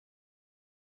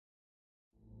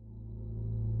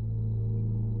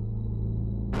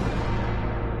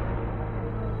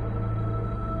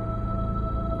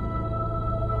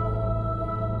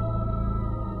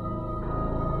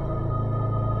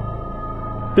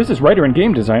This is writer and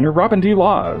game designer Robin D.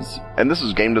 Laws. And this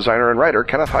is game designer and writer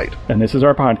Kenneth Hite. And this is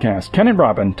our podcast, Ken and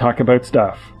Robin Talk About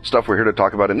Stuff. Stuff we're here to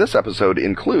talk about in this episode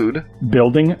include...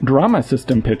 building drama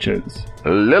system pitches.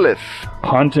 Lilith.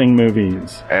 Haunting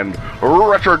movies. And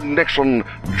Richard Nixon,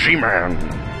 G-Man.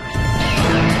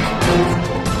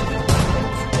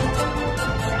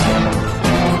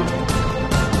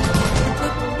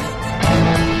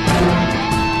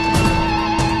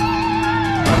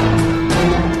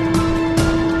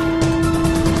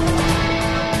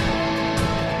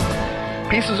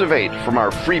 Pieces of Eight from our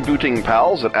freebooting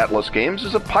pals at Atlas Games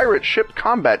is a pirate ship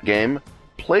combat game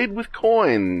played with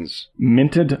coins.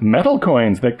 Minted metal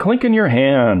coins that clink in your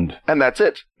hand. And that's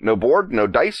it. No board, no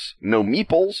dice, no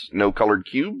meeples, no colored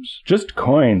cubes. Just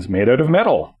coins made out of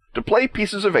metal. To play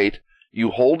Pieces of Eight, you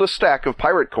hold a stack of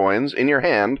pirate coins in your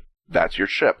hand. That's your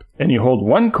ship. And you hold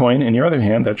one coin in your other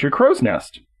hand. That's your crow's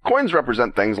nest. Coins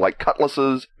represent things like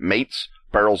cutlasses, mates,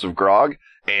 barrels of grog,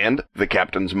 and the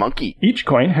captain's monkey. Each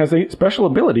coin has a special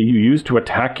ability you use to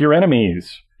attack your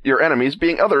enemies. Your enemies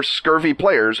being other scurvy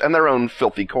players and their own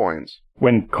filthy coins.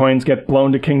 When coins get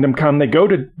blown to Kingdom Come, they go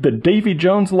to the Davy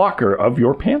Jones locker of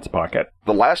your pants pocket.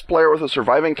 The last player with a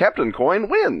surviving captain coin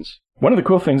wins. One of the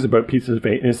cool things about Pieces of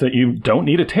Eight is that you don't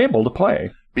need a table to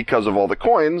play. Because of all the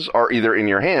coins are either in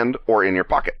your hand or in your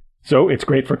pocket. So it's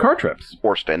great for car trips.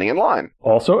 Or standing in line.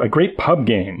 Also a great pub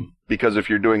game. Because if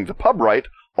you're doing the pub right,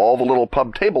 all the little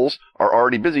pub tables are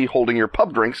already busy holding your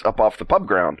pub drinks up off the pub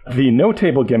ground. The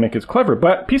no-table gimmick is clever,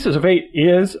 but Pieces of Eight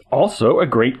is also a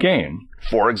great game.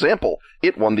 For example,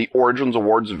 it won the Origins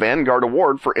Awards Vanguard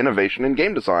Award for Innovation in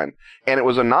Game Design, and it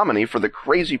was a nominee for the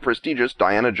crazy prestigious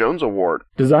Diana Jones Award.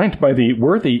 Designed by the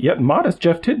worthy yet modest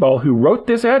Jeff Tidball, who wrote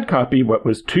this ad copy but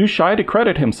was too shy to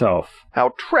credit himself.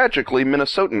 How tragically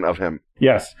Minnesotan of him.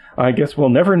 Yes, I guess we'll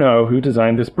never know who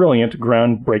designed this brilliant,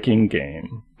 groundbreaking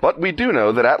game. But we do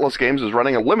know that Atlas Games is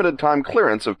running a limited-time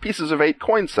clearance of Pieces of Eight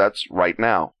coin sets right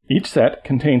now. Each set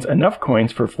contains enough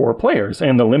coins for 4 players,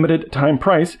 and the limited-time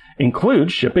price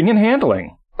includes shipping and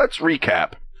handling. Let's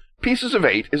recap. Pieces of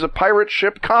Eight is a pirate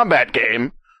ship combat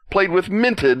game played with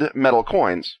minted metal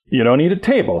coins. You don't need a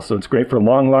table, so it's great for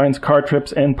long lines, car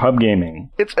trips, and pub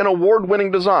gaming. It's an award-winning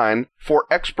design for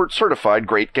expert-certified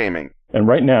great gaming. And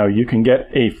right now, you can get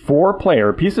a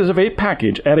 4-player Pieces of Eight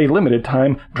package at a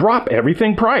limited-time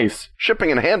drop-everything price.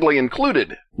 Shipping and handling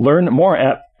included. Learn more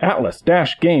at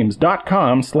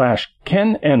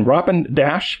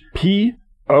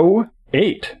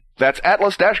atlas-games.com/KenandRobin-PO8. That's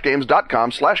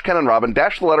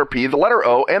atlas-games.com/KenandRobin-P, the letter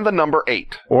O, and the number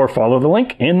 8. Or follow the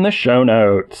link in the show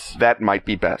notes. That might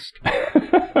be best.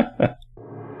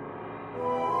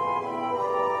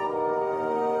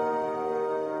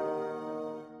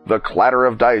 The clatter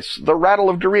of dice, the rattle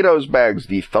of Doritos bags,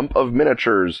 the thump of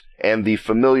miniatures, and the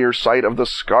familiar sight of the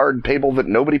scarred table that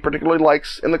nobody particularly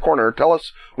likes in the corner tell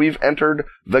us we've entered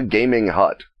the gaming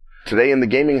hut. Today in the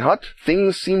gaming hut,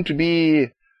 things seem to be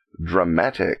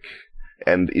dramatic.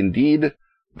 And indeed,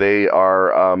 they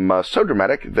are so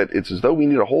dramatic that it's as though we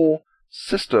need a whole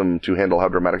system to handle how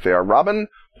dramatic they are. Robin,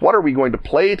 what are we going to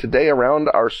play today around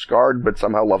our scarred but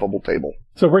somehow lovable table?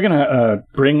 So we're going to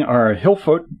bring our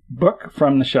Hillfoot book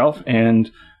from the shelf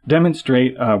and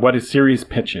demonstrate what a series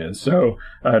pitch is. So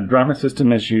drama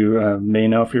system, as you may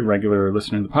know if you're a regular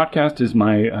listener to the podcast, is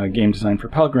my game design for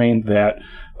Pelgrane that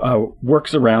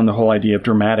works around the whole idea of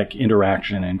dramatic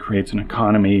interaction and creates an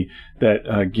economy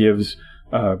that gives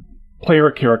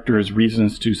player characters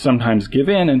reasons to sometimes give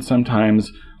in and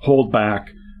sometimes hold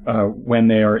back when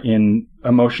they are in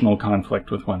emotional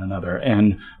conflict with one another.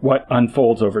 And what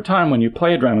unfolds over time when you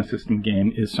play a drama system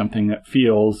game is something that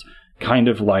feels kind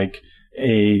of like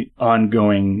a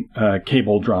ongoing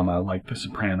cable drama like The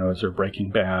Sopranos or Breaking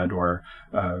Bad or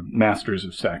Masters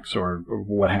of Sex or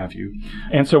what have you.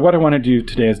 And so what I want to do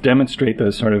today is demonstrate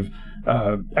the sort of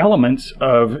elements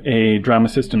of a drama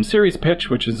system series pitch,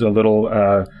 which is a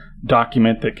little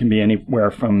document that can be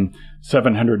anywhere from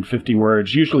 750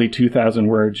 words, usually 2,000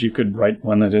 words. You could write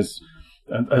one that is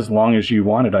as long as you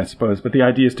wanted, I suppose. But the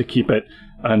idea is to keep it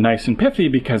nice and pithy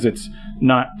because it's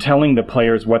not telling the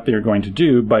players what they're going to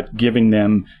do, but giving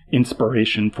them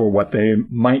inspiration for what they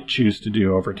might choose to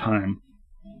do over time.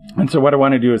 And so what I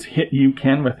want to do is hit you,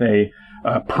 Ken, with a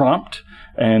prompt,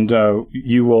 and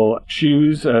you will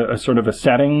choose a sort of a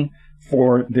setting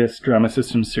for this drama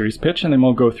system series pitch, and then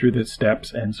we'll go through the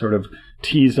steps and sort of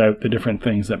tease out the different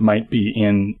things that might be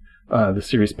in the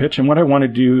series pitch. And what I want to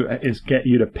do is get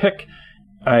you to pick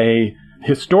a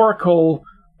historical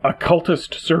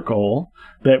occultist circle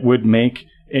that would make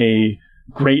a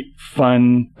great,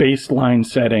 fun baseline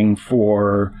setting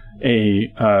for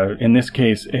in this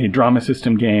case, a drama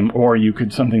system game, or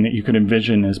something that you could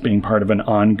envision as being part of an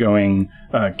ongoing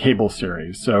cable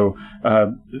series. So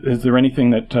is there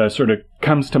anything that sort of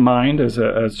comes to mind as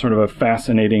a sort of a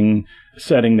fascinating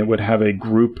setting that would have a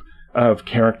group of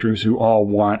characters who all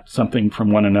want something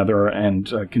from one another and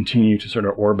continue to sort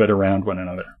of orbit around one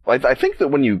another? I think that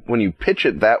when you pitch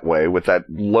it that way, with that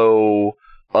low,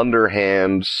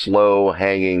 underhand, slow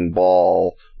hanging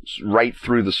ball right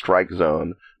through the strike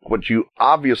zone, what you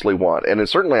obviously want, and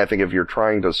certainly I think if you're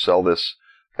trying to sell this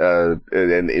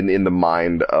in the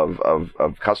mind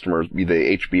of customers, be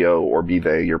they HBO or be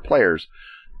they your players,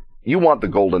 you want the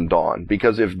Golden Dawn,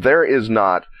 because if there is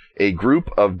not a group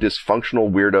of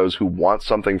dysfunctional weirdos who want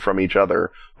something from each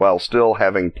other while still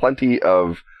having plenty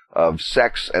of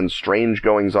sex and strange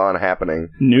goings-on happening.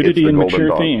 Nudity and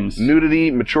mature themes. Nudity,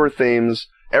 mature themes,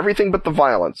 everything but the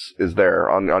violence is there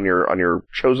on your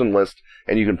chosen list,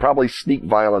 and you can probably sneak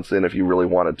violence in if you really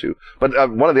wanted to. But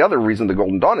one of the other reasons the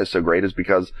Golden Dawn is so great is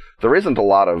because there isn't a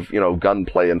lot of,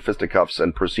 gunplay and fisticuffs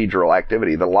and procedural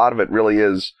activity. A lot of it really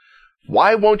is,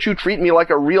 why won't you treat me like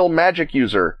a real magic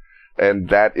user? And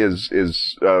that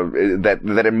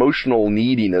that emotional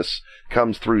neediness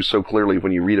comes through so clearly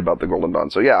when you read about the Golden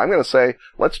Dawn. So yeah, I'm going to say,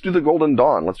 let's do the Golden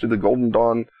Dawn. Let's do the Golden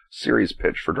Dawn series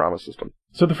pitch for Drama System.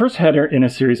 So the first header in a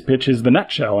series pitch is the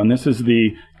nutshell, and this is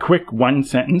the quick one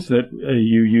sentence that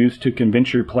you use to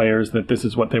convince your players that this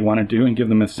is what they want to do and give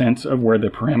them a sense of where the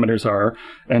parameters are.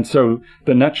 And so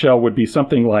the nutshell would be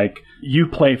something like, you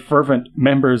play fervent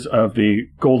members of the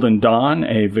Golden Dawn,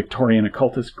 a Victorian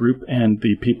occultist group, and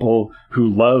the people who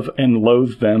love and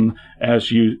loathe them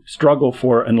as you struggle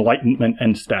for enlightenment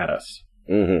and status.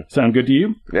 Mm-hmm. Sound good to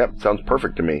you? Yep, sounds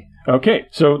perfect to me. Okay,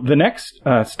 so the next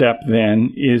step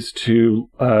then is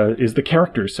the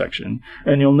characters section.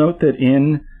 And you'll note that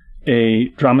in a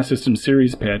Drama System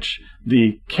series pitch,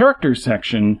 the characters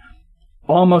section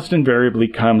almost invariably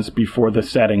comes before the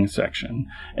setting section.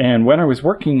 And when I was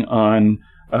working on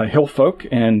Hillfolk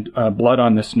and Blood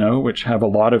on the Snow, which have a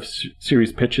lot of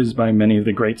series pitches by many of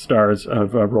the great stars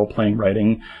of role-playing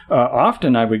writing,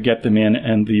 often I would get them in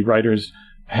and the writers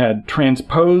had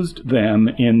transposed them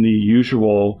in the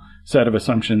usual set of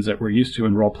assumptions that we're used to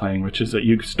in role-playing, which is that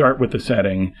you start with the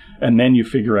setting and then you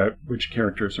figure out which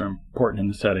characters are important in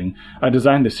the setting. I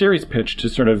designed the series pitch to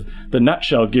sort of, the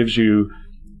nutshell gives you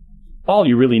all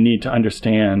you really need to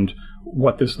understand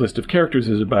what this list of characters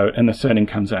is about, and the setting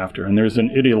comes after. And there's an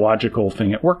ideological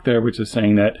thing at work there, which is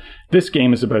saying that this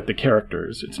game is about the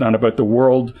characters. It's not about the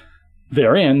world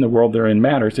they're in. The world they're in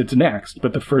matters. It's next,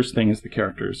 but the first thing is the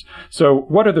characters. So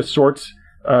what are the sorts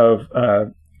of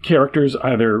characters,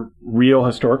 either real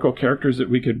historical characters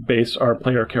that we could base our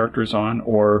player characters on,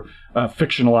 or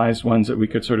fictionalized ones that we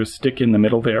could sort of stick in the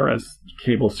middle there, as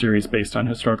cable series based on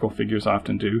historical figures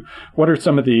often do? What are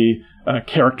some of the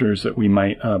characters that we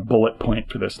might bullet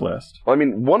point for this list? Well, I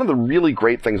mean, one of the really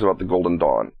great things about the Golden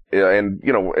Dawn,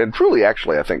 and truly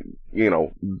actually I think,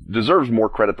 deserves more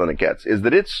credit than it gets, is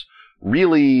that it's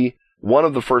really one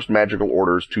of the first magical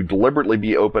orders to deliberately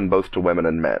be open both to women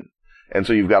and men. And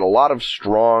so you've got a lot of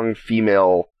strong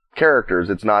female characters.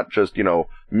 It's not just,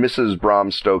 Mrs.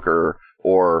 Bram Stoker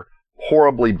or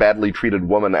horribly badly treated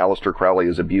woman Aleister Crowley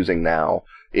is abusing now.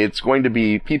 It's going to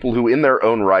be people who in their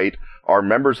own right are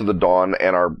members of the Dawn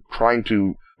and are trying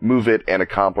to move it and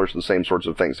accomplish the same sorts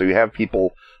of things. So you have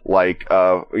people like,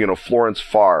 Florence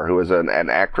Farr, who is an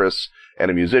actress and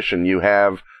a musician. You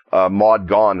have Maud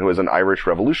Gonne, who is an Irish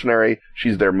revolutionary.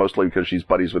 She's there mostly because she's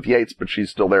buddies with Yeats, but she's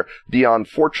still there. Dion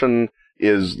Fortune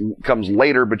comes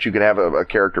later, but you could have a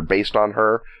character based on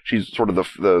her. She's sort of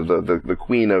the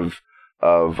queen of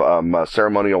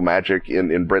ceremonial magic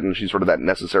in Britain. She's sort of that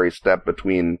necessary step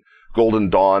between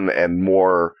Golden Dawn and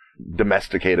more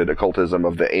domesticated occultism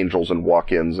of the angels and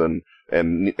walk-ins and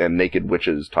naked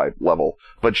witches type level.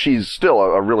 But she's still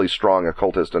a really strong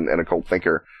occultist and occult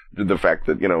thinker. The fact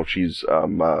that, she's,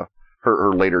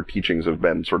 her later teachings have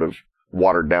been sort of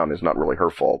watered down is not really her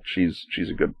fault. She's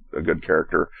a good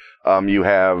character. You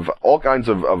have all kinds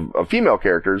of female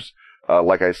characters.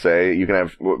 Like I say, you can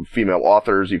have female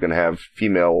authors, you can have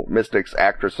female mystics,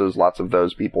 actresses, lots of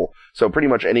those people. So pretty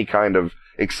much any kind of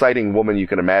exciting woman you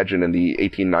can imagine in the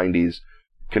 1890s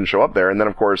can show up there. And then,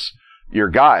 of course, your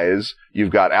guys,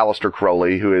 you've got Aleister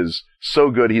Crowley, who is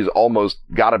so good he's almost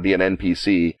gotta be an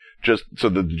NPC, just so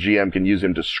that the GM can use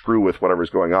him to screw with whatever's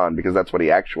going on, because that's what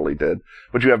he actually did.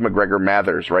 But you have MacGregor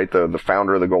Mathers, right? The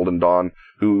founder of the Golden Dawn,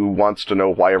 who wants to know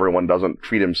why everyone doesn't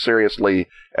treat him seriously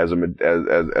as a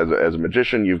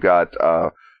magician. You've got,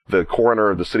 the coroner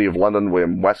of the city of London,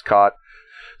 William Westcott.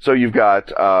 So you've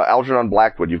got, Algernon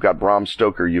Blackwood, you've got Bram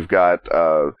Stoker, you've got,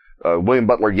 William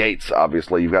Butler Yeats,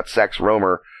 obviously. You've got Sax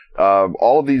Rohmer.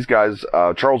 All of these guys,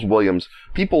 Charles Williams,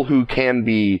 people who can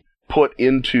be put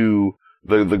into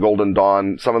the Golden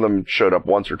Dawn. Some of them showed up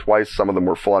once or twice. Some of them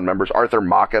were full-on members. Arthur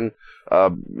Machen,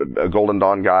 a Golden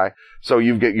Dawn guy. So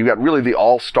you've got really the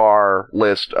all-star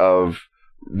list of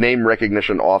name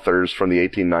recognition authors from the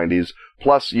 1890s.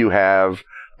 Plus you have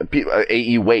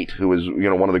A.E. Waite, who is,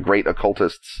 one of the great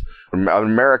occultists, an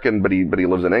American, but he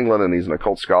lives in England, and he's an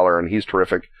occult scholar, and he's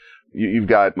terrific. You've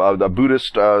got the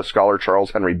Buddhist scholar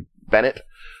Charles Henry Bennett.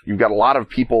 You've got a lot of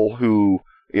people who,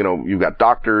 you've got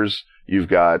doctors. You've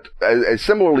got a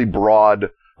similarly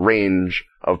broad range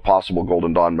of possible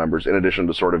Golden Dawn members, in addition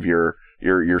to sort of your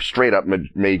straight up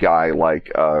Magi like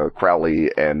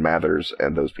Crowley and Mathers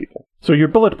and those people. So your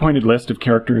bullet-pointed list of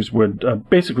characters would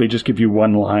basically just give you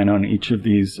one line on each of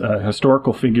these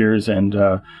historical figures, and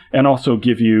also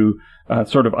give you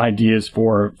sort of ideas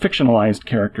for fictionalized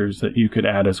characters that you could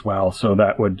add as well. So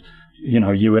that would,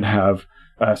 you would have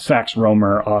Sax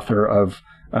Rohmer, author of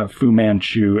Fu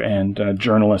Manchu, and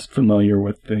journalist familiar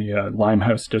with the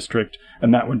Limehouse district,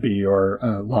 and that would be your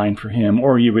line for him.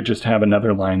 Or you would just have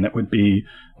another line that would be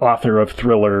author of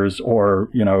thrillers, or,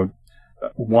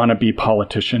 wannabe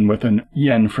politician with an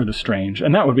yen for the strange.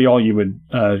 And that would be all you would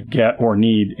get or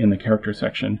need in the character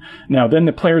section. Now, then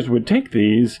the players would take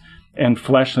these and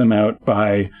flesh them out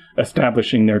by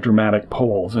establishing their dramatic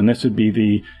poles. And this would be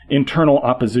the internal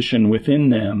opposition within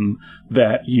them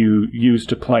that you use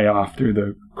to play off through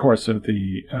the course of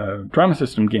the drama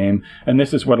system game. And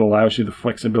this is what allows you the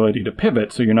flexibility to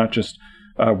pivot, so you're not just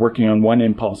working on one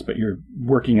impulse, but you're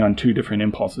working on two different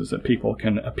impulses that people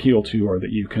can appeal to, or that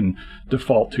you can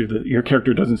default to. That your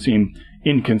character doesn't seem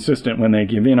inconsistent when they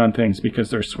give in on things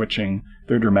because they're switching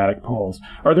their dramatic poles.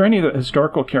 Are there any of the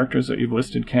historical characters that you've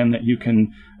listed, Ken, that you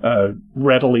can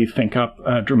readily think up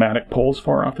dramatic poles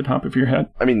for off the top of your head?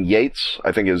 I mean, Yeats,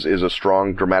 I think, is a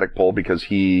strong dramatic pole because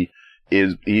he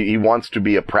wants to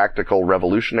be a practical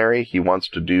revolutionary. He wants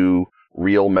to do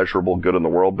real measurable good in the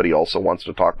world, but he also wants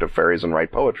to talk to fairies and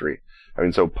write poetry. I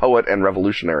mean, so poet and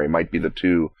revolutionary might be the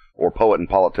two, or poet and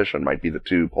politician might be the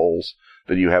two poles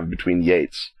that you have between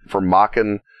Yeats. For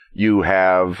Machen, you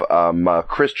have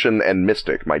Christian and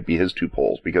mystic might be his two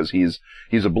poles, because he's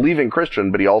a believing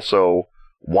Christian, but he also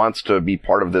wants to be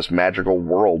part of this magical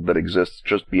world that exists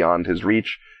just beyond his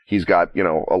reach. He's got, a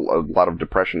lot of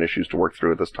depression issues to work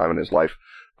through at this time in his life.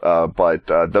 But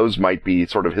those might be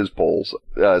sort of his poles.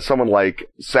 Someone like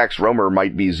Sax Rohmer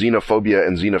might be xenophobia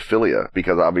and xenophilia,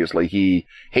 because obviously he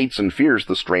hates and fears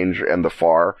the strange and the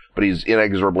far, but he's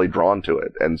inexorably drawn to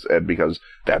it, and because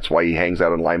that's why he hangs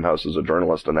out in Limehouse as a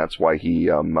journalist, and that's why he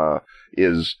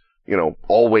is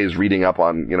always reading up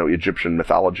on Egyptian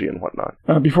mythology and whatnot.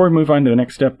 Before we move on to the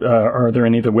next step, are there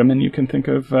any of the women you can think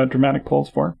of dramatic poles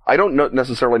for? I don't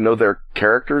necessarily know their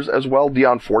characters as well.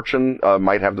 Dion Fortune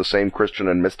might have the same Christian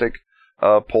and mystic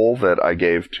pole that I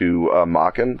gave to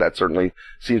Machen. That certainly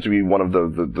seems to be one of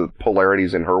the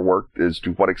polarities in her work, is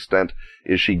to what extent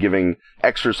is she giving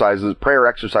prayer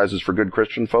exercises for good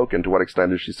Christian folk, and to what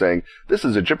extent is she saying, this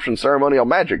is Egyptian ceremonial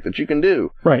magic that you can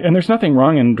do. Right, and there's nothing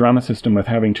wrong in drama system with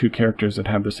having two characters that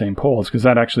have the same poles, because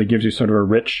that actually gives you sort of a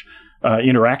rich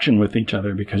interaction with each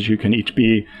other, because you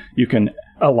can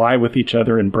ally with each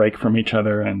other and break from each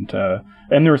other, and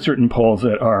there are certain poles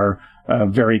that are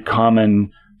very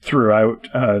common throughout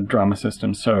drama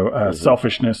systems. So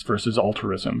selfishness versus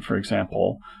altruism, for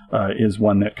example, is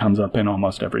one that comes up in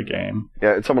almost every game.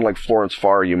 Yeah, it's someone like Florence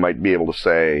Farr, you might be able to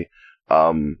say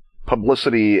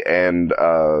publicity and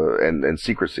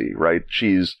secrecy, right?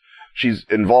 She's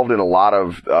involved in a lot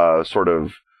of sort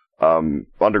of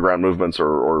underground movements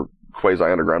or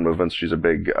quasi-underground movements. She's a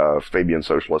big Fabian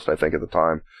socialist, I think, at the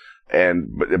time.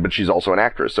 But she's also an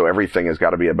actress, so everything has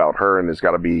got to be about her, and has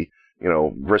got to be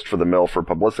grist for the mill for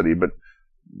publicity, but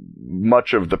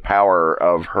much of the power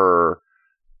of her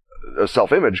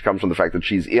self-image comes from the fact that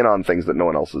she's in on things that no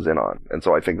one else is in on. And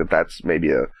so I think that that's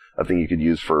maybe a thing you could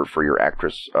use for your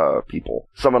actress people.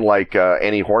 Someone like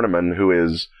Annie Horniman, who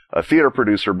is a theater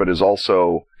producer but is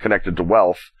also connected to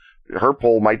wealth, her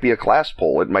pole might be a class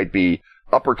pole. It might be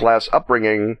upper class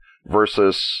upbringing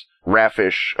versus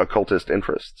raffish occultist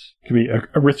interests. Could be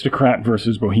aristocrat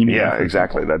versus bohemian. Yeah,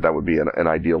 exactly. That would be an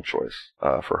ideal choice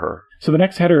for her. So the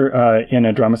next header in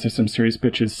a drama system series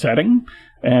pitch is setting.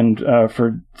 And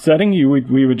for setting,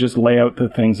 we would just lay out the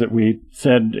things that we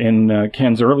said in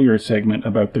Ken's earlier segment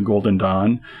about the Golden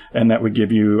Dawn, and that would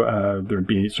give you, there'd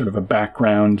be sort of a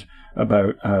background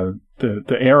about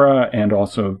the era, and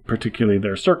also particularly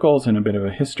their circles, and a bit of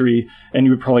a history. And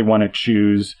you would probably want to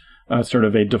choose sort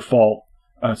of a default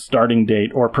a starting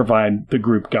date or provide the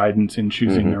group guidance in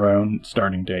choosing their own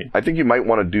starting date. I think you might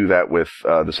want to do that with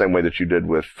the same way that you did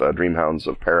with Dreamhounds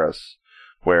of Paris,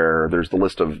 where there's the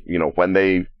list of, when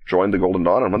they joined the Golden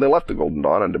Dawn and when they left the Golden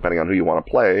Dawn, and depending on who you want to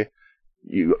play,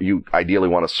 you ideally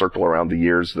want to circle around the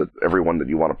years that everyone that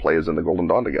you want to play is in the Golden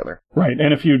Dawn together. Right,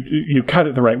 and if you cut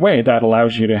it the right way, that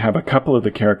allows you to have a couple of the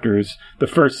characters. The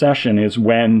first session is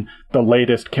when the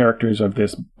latest characters of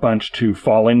this bunch to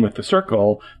fall in with the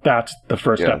circle. That's the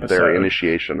first episode. Their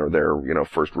initiation or their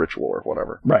first ritual or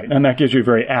whatever. Right, and that gives you a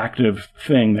very active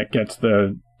thing that gets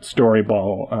the story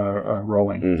ball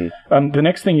rolling. The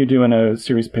next thing you do in a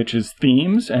series pitch is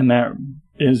themes, and that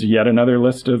is yet another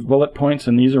list of bullet points,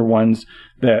 and these are ones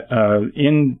that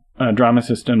in Drama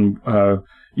System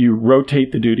you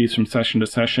rotate the duties from session to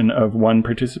session of one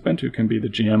participant, who can be the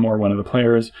GM or one of the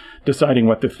players, deciding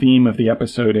what the theme of the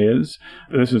episode is.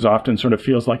 This is often sort of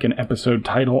feels like an episode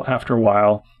title after a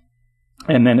while.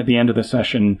 And then at the end of the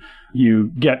session,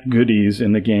 you get goodies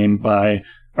in the game by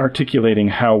articulating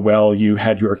how well you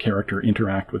had your character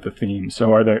interact with the theme.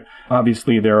 So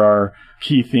obviously there are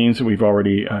key themes that we've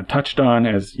already touched on,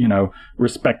 as,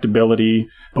 respectability,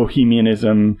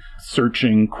 bohemianism,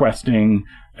 searching, questing,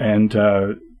 and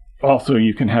also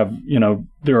you can have,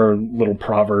 there are little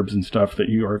proverbs and stuff that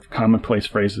are commonplace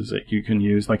phrases that you can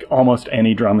use. Like almost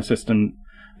any Drama System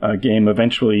game,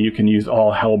 eventually you can use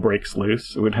all hell breaks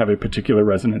loose. It would have a particular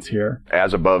resonance here.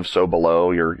 As above, so below,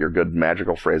 your good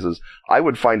magical phrases. I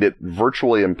would find it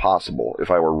virtually impossible if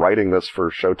I were writing this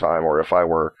for Showtime or if I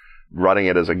were running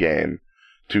it as a game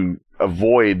to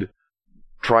avoid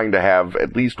trying to have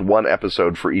at least one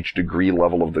episode for each degree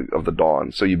level of the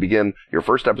Dawn. So you begin, your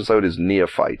first episode is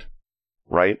Neophyte,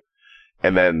 right?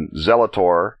 And then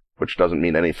Zealotor, which doesn't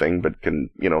mean anything, but can,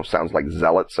 sounds like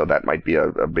zealot, so that might be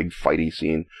a big fighty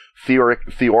scene.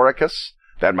 Theoricus,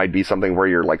 that might be something where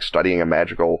you're like studying a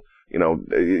magical,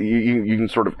 you can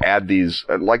sort of add these,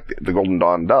 like the Golden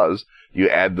Dawn does, you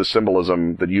add the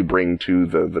symbolism that you bring to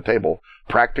the table.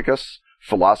 Practicus,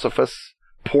 Philosophus,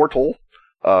 Portal,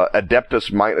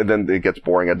 Adeptus Minor, then it gets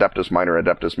boring, Adeptus Minor,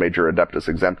 Adeptus Major, Adeptus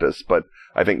Exemptus, but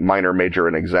I think Minor, Major,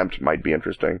 and Exempt might be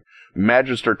interesting.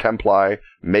 Magister Templi,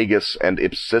 Magus, and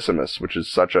Ipsissimus, which is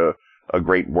such a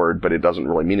great word, but it doesn't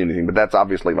really mean anything. But that's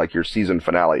obviously like your season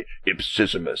finale,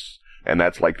 Ipsissimus. And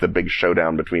that's like the big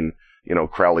showdown between,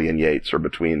 Crowley and Yates, or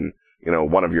between,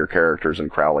 one of your characters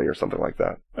and Crowley, or something like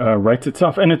that. Writes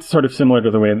itself. And it's sort of similar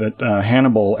to the way that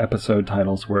Hannibal episode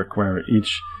titles work, where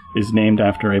each is named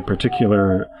after a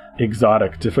particular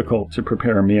exotic, difficult to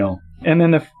prepare meal. And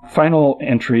then the final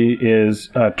entry is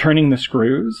Turning the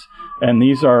Screws. And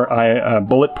these are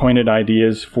bullet-pointed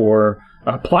ideas for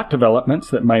plot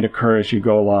developments that might occur as you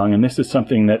go along. And this is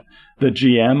something that the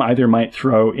GM either might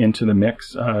throw into the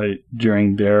mix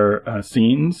during their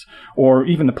scenes, or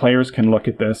even the players can look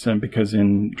at this. And because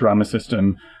in Drama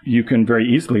System, you can very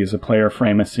easily, as a player,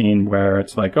 frame a scene where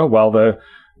it's like, oh, well, the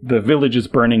village is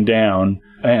burning down,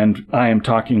 and I am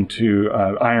talking to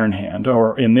Iron Hand.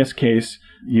 Or in this case,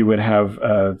 you would have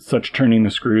such turning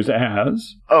the screws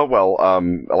as... Oh, well,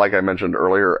 like I mentioned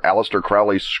earlier, Aleister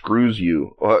Crowley Screws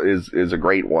You is a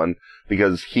great one,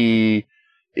 because he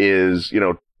is,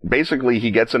 basically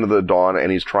he gets into the Dawn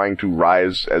and he's trying to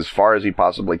rise as far as he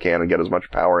possibly can and get as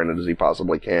much power in it as he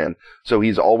possibly can. So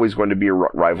he's always going to be a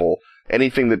rival.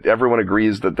 Anything that everyone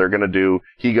agrees that they're going to do,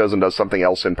 he goes and does something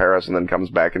else in Paris and then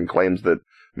comes back and claims that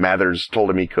Mathers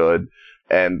told him he could.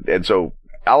 And so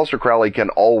Aleister Crowley can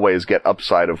always get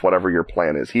upside of whatever your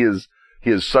plan is. He is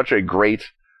such a great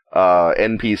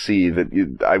NPC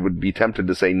that I would be tempted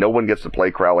to say no one gets to play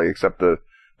Crowley except the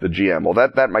GM. Well,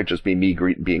 that might just be me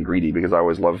being greedy, because I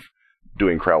always love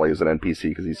doing Crowley as an NPC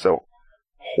because he's so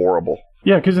horrible.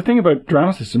 Yeah, because the thing about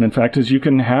Drama System, in fact, is you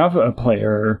can have a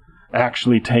player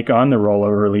actually take on the role of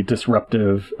a really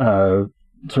disruptive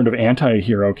sort of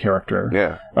anti-hero character.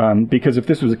 Yeah. Because if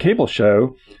this was a cable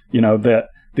show, that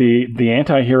the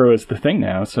anti-hero is the thing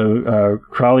now. So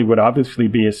Crowley would obviously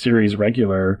be a series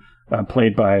regular,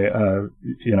 played by a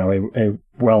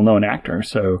well-known actor.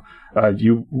 So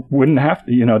you wouldn't have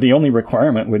to, the only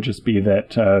requirement would just be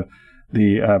that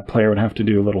the player would have to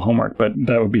do a little homework. But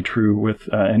that would be true with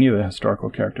any of the historical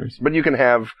characters. But you can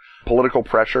have political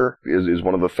pressure is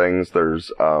one of the things.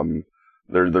 There's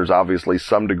obviously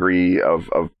some degree of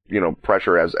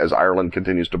pressure as Ireland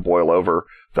continues to boil over.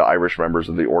 The Irish members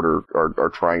of the Order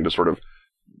are trying to sort of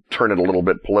turn it a little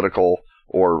bit political,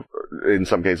 or in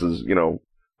some cases,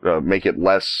 make it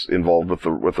less involved with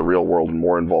the real world and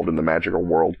more involved in the magical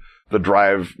world. The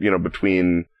drive,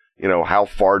 between, how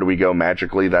far do we go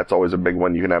magically? That's always a big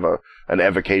one. You can have an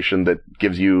evocation that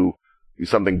gives you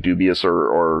something dubious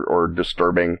or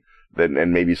disturbing.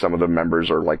 and maybe some of the members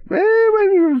are like,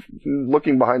 maybe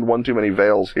looking behind one too many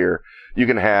veils here. You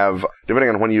can have, depending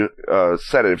on when you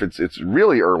set it, if it's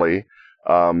really early,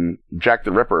 Jack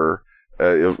the Ripper,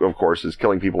 of course, is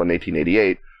killing people in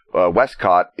 1888.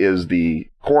 Westcott is the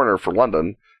coroner for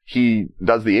London. He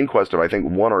does the inquest of, I think,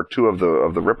 one or two of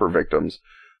the Ripper victims.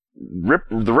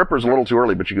 The Ripper's a little too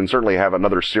early, but you can certainly have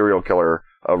another serial killer,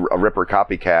 a Ripper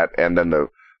copycat, and then the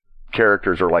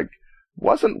characters are like,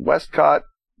 wasn't Westcott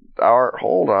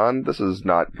hold on, this is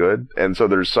not good. And so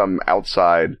there's some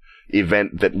outside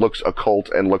event that looks occult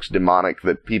and looks demonic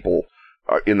that people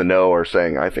in the know are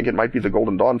saying, I think it might be the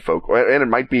Golden Dawn folk. And it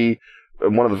might be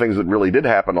one of the things that really did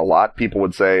happen a lot. People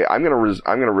would say, I'm going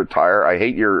to retire. I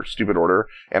hate your stupid order,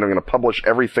 and I'm going to publish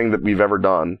everything that we've ever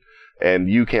done, and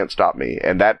you can't stop me.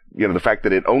 And that, the fact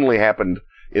that it only happened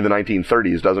in the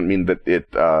 1930s doesn't mean that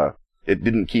it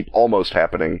didn't keep almost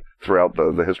happening throughout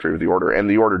the history of the order. And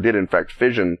the order did, in fact,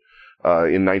 fission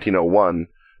in 1901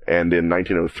 and in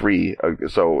 1903.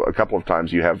 So a couple of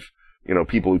times you have,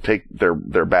 people who take their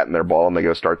bat and their ball and they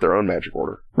go start their own magic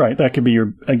order. Right. That could be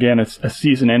a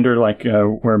season ender, like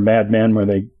where Mad Men, where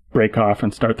they break off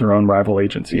and start their own rival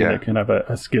agency. Yeah. They can have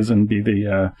a schism be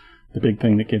the big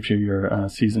thing that gives you your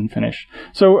season finish.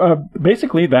 So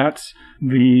basically, that's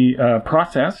the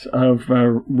process of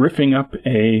riffing up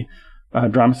a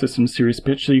drama system series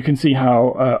pitch. So you can see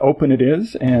how open it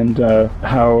is and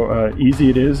how easy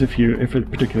it is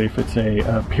particularly if it's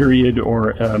a period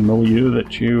or a milieu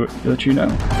that you know.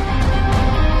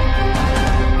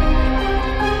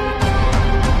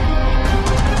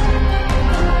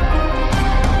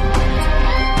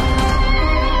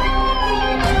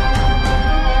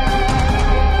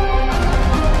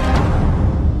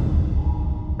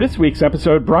 This week's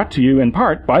episode brought to you in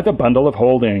part by the Bundle of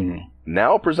Holding.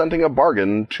 Now presenting a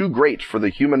bargain too great for the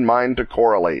human mind to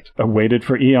correlate. Awaited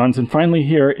for eons, and finally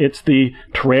here, it's the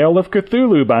Trail of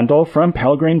Cthulhu bundle from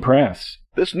Pelgrane Press.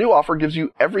 This new offer gives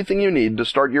you everything you need to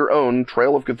start your own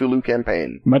Trail of Cthulhu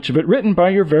campaign. Much of it written by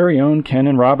your very own Ken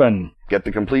and Robin. Get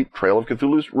the complete Trail of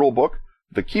Cthulhu's rulebook,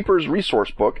 the Keeper's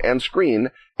resource book and screen,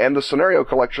 and the Scenario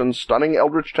Collection's Stunning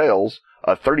Eldritch Tales,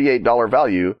 a $38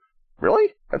 value. Really?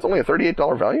 That's only a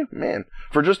 $38 value? Man.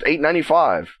 For just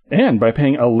 $8.95. And by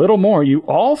paying a little more, you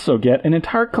also get an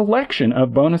entire collection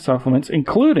of bonus supplements,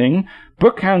 including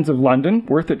Bookhounds of London,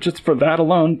 worth it just for that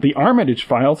alone, the Armitage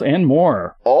Files, and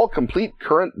more. All complete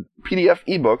current PDF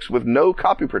ebooks with no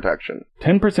copy protection.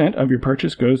 10% of your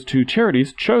purchase goes to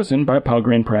charities chosen by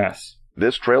Pelgrane Press.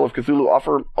 This Trail of Cthulhu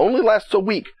offer only lasts a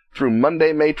week through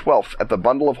Monday, May 12th at the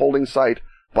Bundle of Holding site,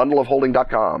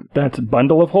 bundleofholding.com. That's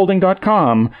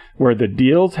bundleofholding.com, where the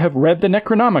deals have read the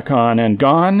Necronomicon and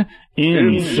gone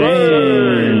insane.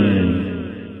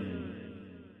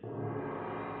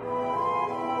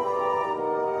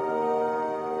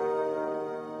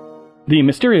 The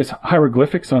mysterious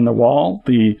hieroglyphics on the wall,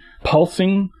 the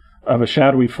pulsing of a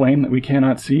shadowy flame that we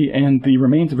cannot see, and the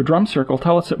remains of a drum circle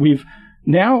tell us that we've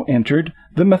now entered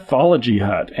the Mythology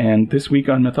Hut. And this week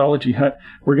on Mythology Hut,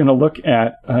 we're going to look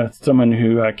at someone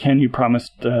who, Ken, you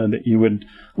promised that you would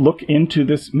look into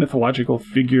this mythological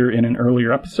figure in an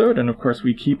earlier episode. And of course,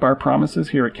 we keep our promises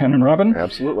here at Ken and Robin.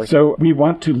 Absolutely. So we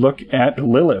want to look at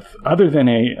Lilith. Other than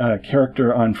a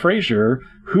character on Frasier,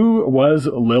 who was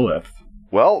Lilith?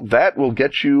 Well, that will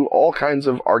get you all kinds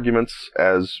of arguments,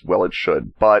 as well it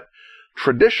should. But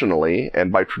traditionally,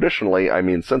 and by traditionally I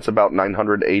mean since about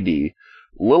 900 AD,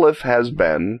 Lilith has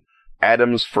been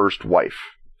Adam's first wife.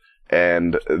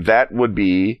 And that would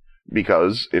be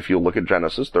because, if you look at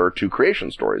Genesis, there are two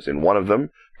creation stories. In one of them,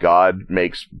 God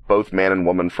makes both man and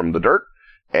woman from the dirt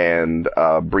and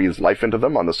breathes life into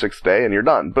them on the sixth day, and you're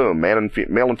done. Boom, male and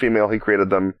female, he created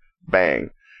them,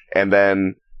 bang. And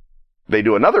then they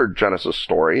do another Genesis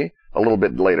story a little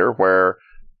bit later where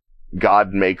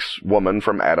God makes woman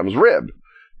from Adam's rib.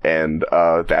 And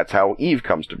that's how Eve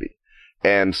comes to be.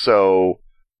 And so,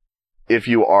 if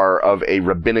you are of a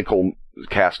rabbinical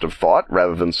cast of thought,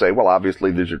 rather than say, well, obviously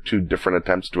these are two different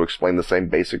attempts to explain the same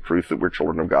basic truth that we're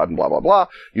children of God and blah, blah, blah,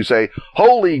 you say,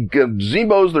 holy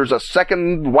gazebos, there's a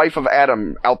second wife of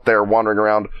Adam out there wandering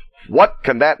around. What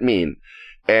can that mean?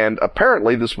 And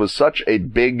apparently this was such a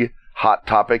big, hot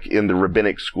topic in the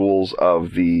rabbinic schools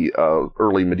of the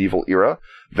early medieval era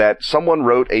that someone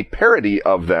wrote a parody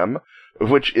of them,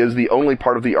 which is the only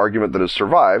part of the argument that has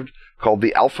survived, called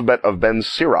the Alphabet of Ben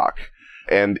Sirach.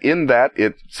 And in that,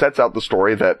 it sets out the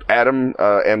story that Adam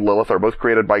and Lilith are both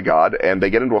created by God, and they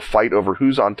get into a fight over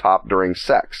who's on top during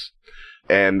sex.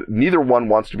 And neither one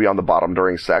wants to be on the bottom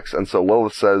during sex, and so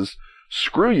Lilith says,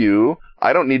 screw you,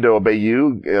 I don't need to obey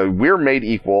you, we're made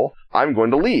equal, I'm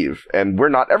going to leave, and we're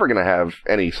not ever going to have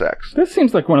any sex. This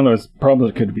seems like one of those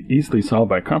problems that could be easily solved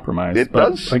by compromise. It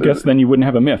does. I guess then you wouldn't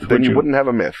have a myth, Then you wouldn't have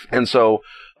a myth. And so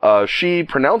she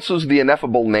pronounces the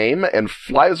ineffable name and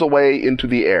flies away into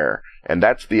the air. And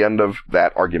that's the end of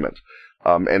that argument.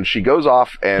 And she goes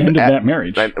off and... End of that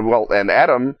marriage. And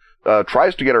Adam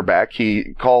tries to get her back.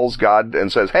 He calls God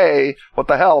and says, hey, what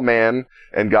the hell, man?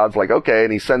 And God's like, okay.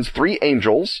 And he sends 3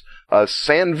 angels,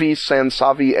 Sanvi,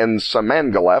 Sansavi, and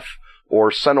Samangalef, or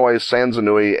Senoi,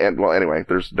 Sansanui, and, well, anyway,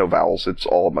 there's no vowels. It's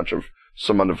all a bunch of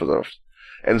Samandafazos.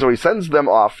 And so he sends them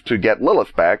off to get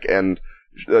Lilith back, and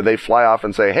they fly off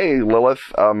and say, hey,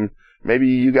 Lilith, maybe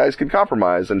you guys could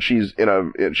compromise. And she's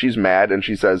mad, and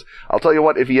she says, I'll tell you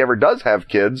what, if he ever does have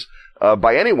kids,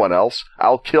 by anyone else,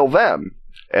 I'll kill them.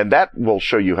 And that will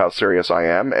show you how serious I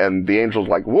am. And the angel's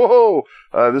like, whoa,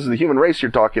 this is the human race you're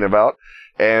talking about.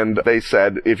 And they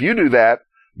said, if you do that,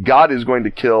 God is going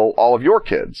to kill all of your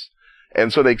kids.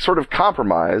 And so they sort of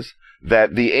compromise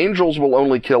that the angels will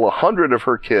only kill 100 of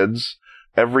her kids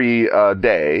every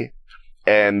day,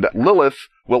 and Lilith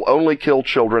will only kill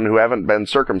children who haven't been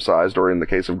circumcised, or in the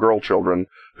case of girl children,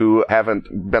 who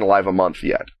haven't been alive a month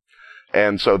yet.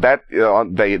 And so that,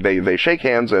 they shake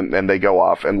hands and they go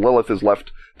off, and Lilith is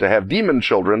left to have demon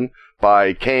children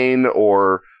by Cain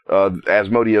or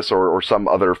Asmodeus or some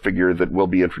other figure that will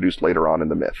be introduced later on in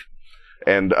the myth.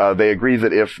 And they agree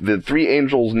that if the 3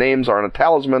 angels' names are on a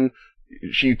talisman,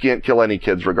 she can't kill any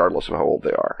kids regardless of how old they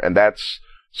are. And that's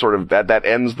sort of, that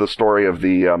ends the story of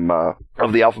the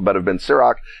alphabet of Ben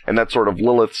Sirach, and that's sort of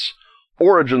Lilith's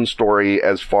origin story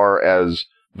as far as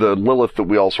the Lilith that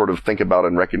we all sort of think about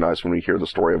and recognize when we hear the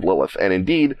story of Lilith. And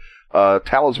indeed,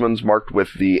 talismans marked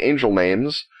with the angel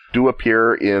names do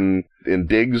appear in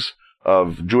digs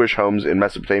of Jewish homes in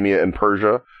Mesopotamia and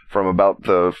Persia from about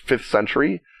the 5th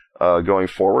century. Going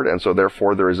forward, and so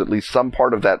therefore there is at least some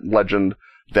part of that legend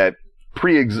that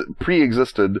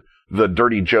pre-existed the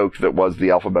dirty joke that was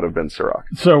the alphabet of Ben Sirach.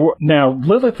 So now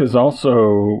Lilith is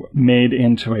also made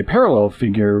into a parallel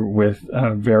figure with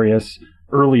various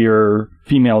earlier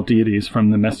female deities from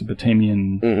the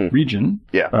Mesopotamian region.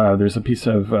 Yeah. There's a piece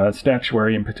of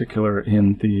statuary in particular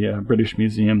in the British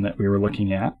Museum that we were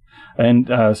looking at. And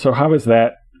so how is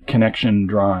that connection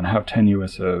drawn? How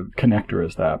tenuous a connector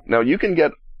is that? Now you can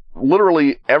get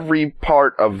literally every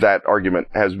part of that argument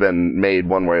has been made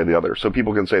one way or the other. So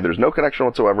people can say there's no connection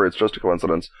whatsoever, it's just a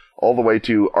coincidence, all the way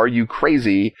to, are you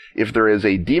crazy? If there is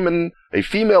a demon, a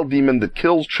female demon that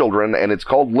kills children, and it's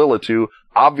called Lilitu,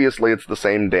 obviously it's the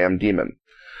same damn demon.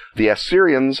 The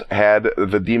Assyrians had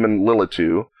the demon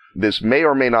Lilitu. This may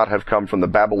or may not have come from the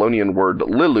Babylonian word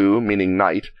Lilu, meaning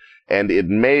night, and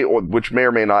which may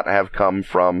or may not have come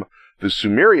from the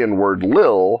Sumerian word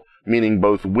Lil, meaning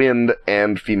both wind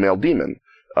and female demon,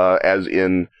 as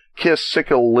in Kis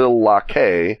Sikil Lil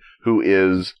Lake, who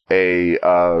is a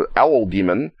owl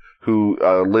demon who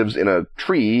lives in a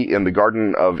tree in the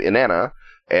garden of Inanna,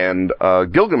 and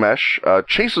Gilgamesh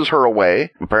chases her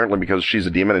away, apparently because she's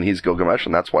a demon and he's Gilgamesh,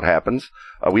 and that's what happens.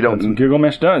 That's what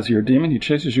Gilgamesh does. You're a demon, he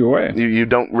chases you away. You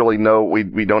don't really know,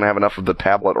 we don't have enough of the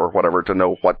tablet or whatever to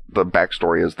know what the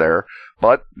backstory is there,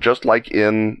 but just like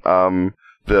in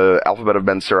the alphabet of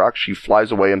Ben Sirach, she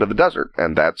flies away into the desert,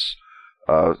 and that's,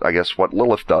 I guess, what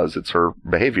Lilith does. It's her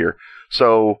behavior.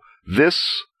 So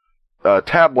this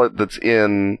tablet that's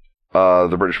in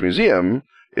the British Museum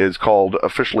is called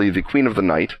officially the Queen of the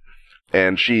Night,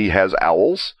 and she has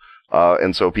owls,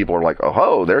 and so people are like,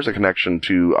 oh, there's a connection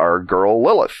to our girl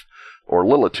Lilith, or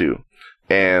Lilitu.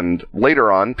 And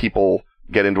later on, people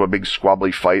get into a big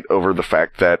squabbly fight over the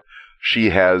fact that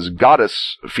she has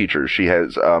goddess features. She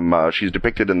has, she's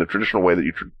depicted in the traditional way that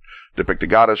you depict a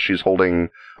goddess. She's holding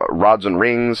rods and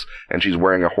rings, and she's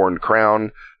wearing a horned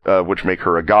crown, which make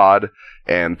her a god.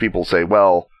 And people say,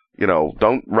 well,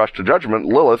 don't rush to judgment.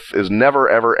 Lilith is never,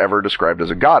 ever, ever described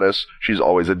as a goddess. She's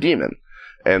always a demon.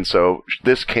 And so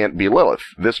this can't be Lilith.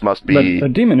 This must be... But a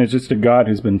demon is just a god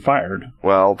who's been fired.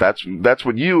 Well, that's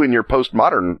what you in your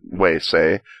postmodern way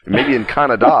say. Maybe in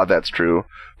Kannada that's true.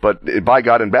 But by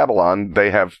God in Babylon, they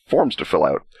have forms to fill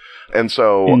out. And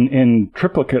so... In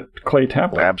triplicate clay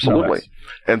tablets. Absolutely.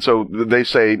 No, and so they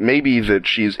say maybe that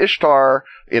she's Ishtar,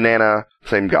 Inanna,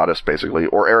 same goddess basically,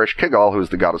 or Erish Kigal, who's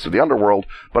the goddess of the underworld.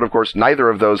 But of course, neither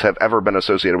of those have ever been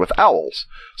associated with owls.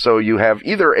 So you have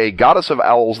either a goddess of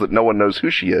owls that no one knows who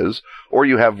she is, or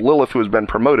you have Lilith who has been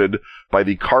promoted by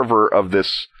the carver of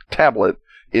this tablet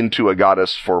into a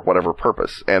goddess for whatever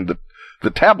purpose. And the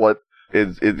tablet...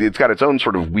 It's got its own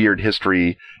sort of weird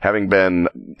history, having been...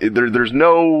 There's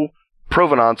no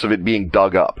provenance of it being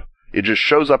dug up. It just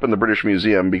shows up in the British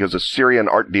Museum because a Syrian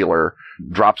art dealer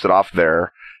drops it off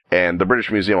there, and the British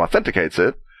Museum authenticates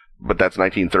it, but that's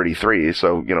 1933,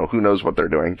 so, who knows what they're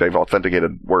doing. They've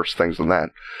authenticated worse things than that.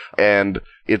 And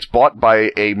it's bought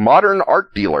by a modern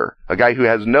art dealer, a guy who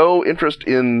has no interest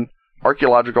in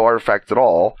archaeological artifacts at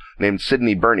all, named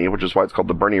Sidney Burney, which is why it's called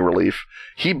the Burney Relief.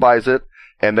 He buys it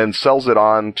and then sells it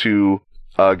on to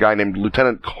a guy named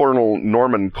Lieutenant Colonel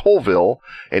Norman Colville,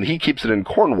 and he keeps it in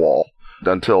Cornwall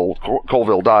until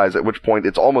Colville dies, at which point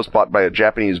it's almost bought by a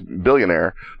Japanese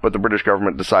billionaire, but the British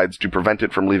government decides to prevent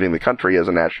it from leaving the country as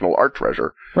a national art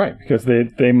treasure. Right, because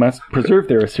they must preserve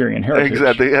their Assyrian heritage.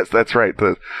 Exactly, yes, that's right.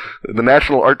 The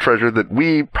national art treasure that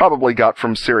we probably got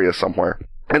from Syria somewhere.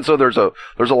 And so there's a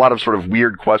lot of sort of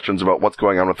weird questions about what's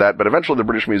going on with that, but eventually the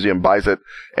British Museum buys it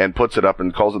and puts it up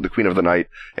and calls it the Queen of the Night,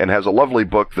 and has a lovely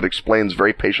book that explains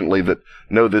very patiently that,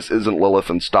 no, this isn't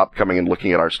Lilith, and stop coming and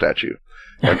looking at our statue.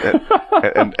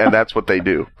 And that's what they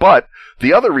do. But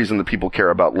the other reason that people care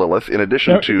about Lilith, in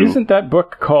addition to... Isn't that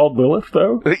book called Lilith,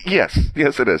 though? Yes,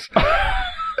 it is.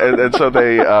 and so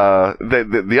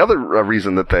the other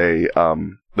reason that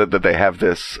they have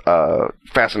this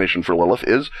fascination for Lilith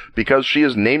is because she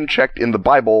is name-checked in the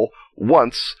Bible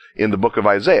once in the book of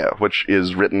Isaiah, which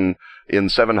is written in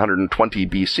 720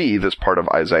 BC, this part of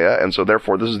Isaiah, and so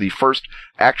therefore this is the first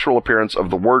actual appearance of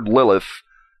the word Lilith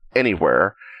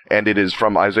anywhere, and it is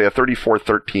from Isaiah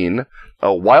 34:13.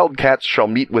 Wildcats shall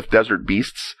meet with desert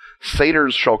beasts,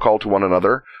 satyrs shall call to one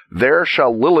another, there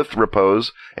shall Lilith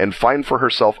repose, and find for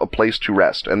herself a place to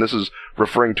rest. And this is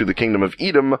referring to the kingdom of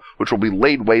Edom, which will be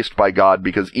laid waste by God,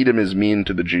 because Edom is mean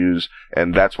to the Jews,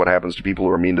 and that's what happens to people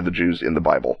who are mean to the Jews in the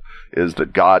Bible, is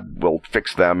that God will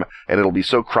fix them, and it'll be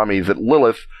so crummy that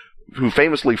Lilith, who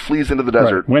famously flees into the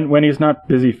desert... Right. When he's not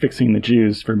busy fixing the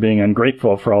Jews for being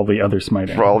ungrateful for all the other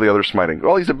smiting. Well,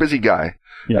 he's a busy guy.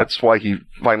 Yeah. That's why he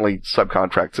finally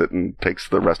subcontracts it and takes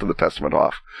the rest of the Testament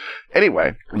off.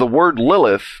 Anyway, the word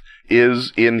Lilith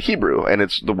is in Hebrew, and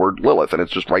it's the word Lilith, and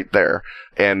it's just right there.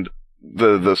 And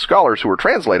the scholars who were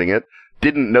translating it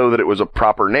didn't know that it was a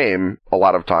proper name a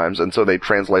lot of times, and so they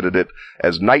translated it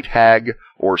as night hag,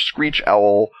 or screech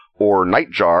owl, or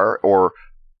nightjar, or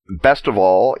best of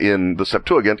all, in the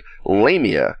Septuagint,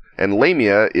 Lamia. And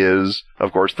Lamia is,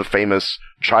 of course, the famous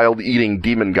child-eating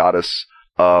demon goddess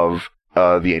of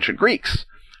the ancient Greeks.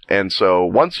 And so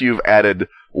once you've added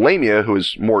Lamia, who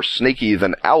is more snaky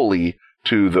than owly,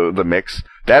 to the mix,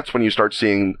 that's when you start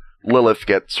seeing Lilith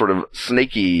get sort of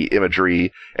snaky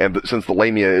imagery, and since the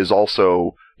Lamia is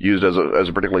also used as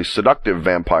a particularly seductive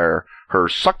vampire, her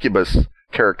succubus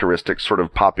characteristics sort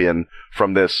of pop in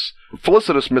from this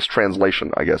felicitous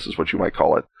mistranslation, I guess is what you might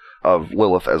call it, of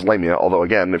Lilith as Lamia. Although,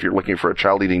 again, if you're looking for a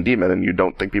child-eating demon and you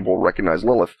don't think people will recognize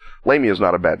Lilith, Lamia is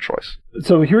not a bad choice.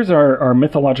 So here's our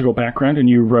mythological background, and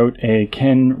you wrote a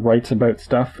Ken Writes About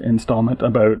Stuff installment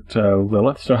about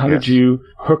Lilith. So how did you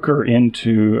hook her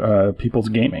into people's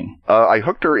gaming? I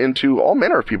hooked her into all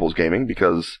manner of people's gaming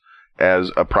because,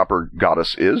 as a proper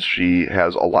goddess is, she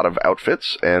has a lot of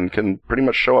outfits and can pretty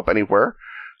much show up anywhere.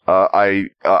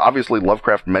 Obviously,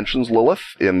 Lovecraft mentions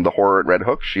Lilith in The Horror at Red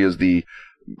Hook. She is the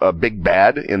big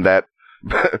bad in that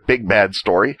big bad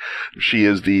story. She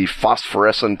is the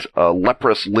phosphorescent,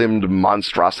 leprous-limbed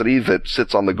monstrosity that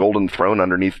sits on the golden throne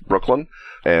underneath Brooklyn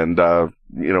and,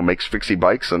 makes fixie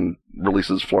bikes and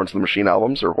releases Florence and the Machine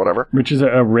albums or whatever. Which is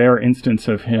a rare instance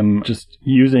of him just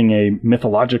using a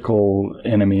mythological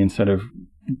enemy instead of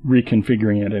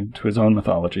reconfiguring it into his own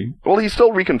mythology. Well, he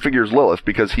still reconfigures Lilith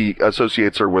because he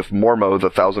associates her with Mormo,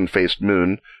 the thousand-faced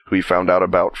moon, who he found out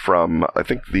about from, I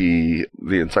think, the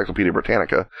Encyclopedia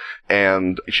Britannica.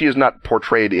 And she is not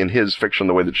portrayed in his fiction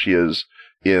the way that she is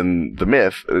in the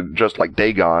myth, just like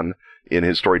Dagon in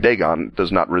his story. Dagon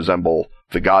does not resemble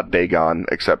the god Dagon,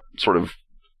 except sort of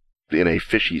in a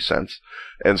fishy sense.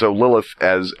 And so Lilith,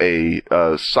 as a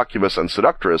succubus and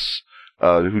seductress,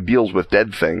 who deals with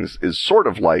dead things, is sort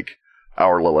of like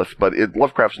our Lilith, but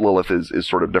Lovecraft's Lilith is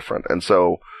sort of different. And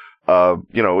so,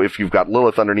 if you've got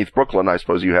Lilith underneath Brooklyn, I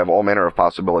suppose you have all manner of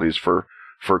possibilities for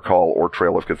Call or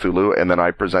Trail of Cthulhu. And then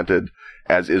I presented,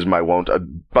 as is my wont, a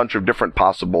bunch of different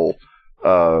possible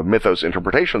mythos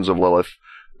interpretations of Lilith.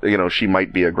 She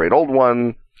might be a great old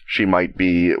one. She might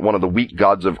be one of the weak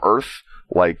gods of Earth,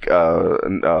 like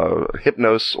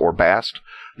Hypnos or Bast.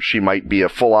 She might be a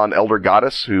full-on elder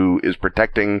goddess who is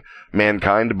protecting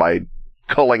mankind by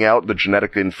culling out the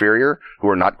genetic inferior, who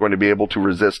are not going to be able to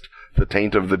resist the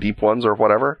taint of the deep ones or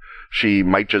whatever. She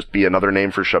might just be another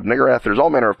name for Shub-Niggurath. There's all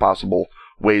manner of possible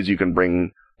ways you can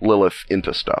bring Lilith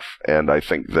into stuff. And I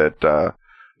think that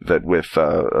with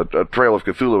a Trail of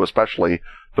Cthulhu especially,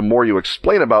 the more you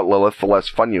explain about Lilith, the less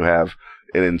fun you have.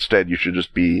 And instead, you should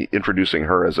just be introducing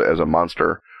her as a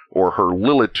monster, or her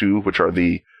Lilitu, which are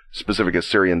the specific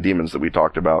Assyrian demons that we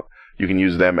talked about. You can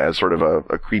use them as sort of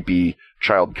a creepy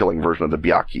child-killing version of the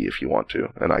Byakhee if you want to,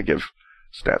 and I give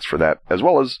stats for that, as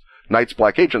well as Night's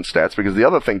Black Agent stats, because the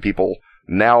other thing people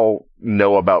now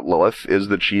know about Lilith is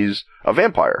that she's a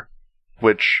vampire,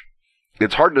 which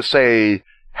it's hard to say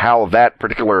how that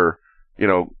particular,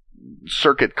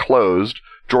 circuit closed.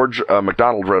 George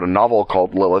MacDonald wrote a novel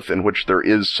called Lilith in which there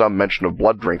is some mention of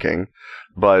blood drinking,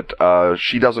 but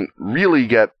she doesn't really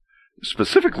get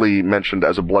specifically mentioned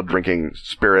as a blood drinking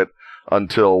spirit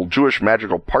until Jewish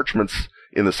magical parchments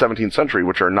in the 17th century,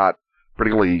 which are not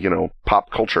particularly,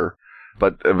 pop culture.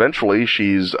 But eventually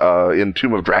she's in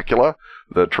Tomb of Dracula,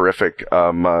 the terrific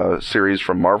series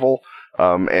from Marvel,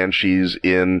 and she's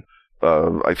in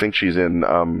I think she's in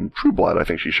True Blood. I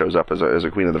think she shows up as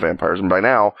a Queen of the Vampires. And by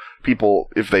now, people,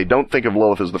 if they don't think of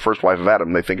Lilith as the first wife of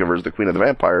Adam, they think of her as the Queen of the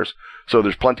Vampires. So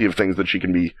there's plenty of things that she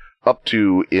can be up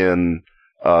to in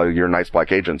your Night's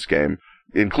Black Agents game,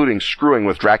 including screwing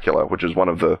with Dracula, which is one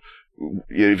of the...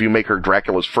 If you make her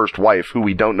Dracula's first wife, who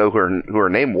we don't know who her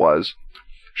name was,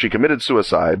 she committed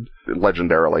suicide,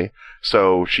 legendarily.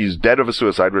 So she's dead of a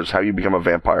suicide, which is how you become a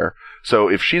vampire. So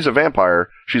if she's a vampire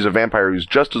who's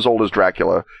just as old as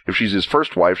Dracula. If she's his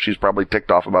first wife, she's probably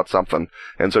ticked off about something.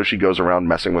 And so she goes around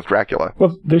messing with Dracula.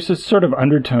 Well, there's this sort of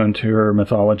undertone to her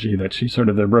mythology that she's sort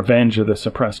of the revenge of the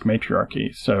suppressed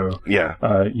matriarchy. So yeah,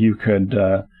 you could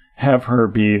have her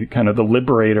be kind of the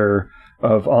liberator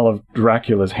of all of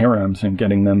Dracula's harems and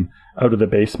getting them out of the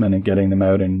basement and getting them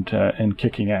out and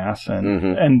kicking ass.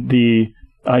 And the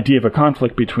idea of a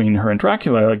conflict between her and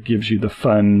Dracula gives you the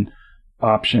fun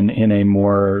option in a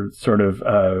more sort of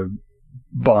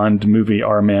Bond movie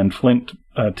Armand Flint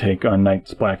take on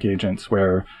Night's Black Agents,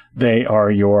 where they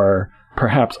are your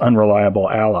perhaps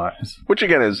unreliable allies. Which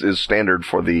again is standard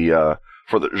for the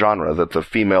genre, that the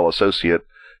female associate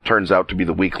turns out to be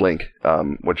the weak link,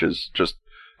 which is just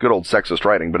good old sexist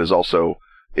writing, but is also,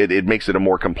 it makes it a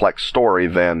more complex story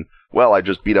than, well, I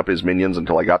just beat up his minions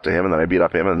until I got to him, and then I beat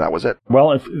up him, and that was it.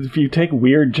 Well, if you take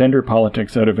weird gender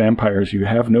politics out of vampires, you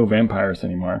have no vampires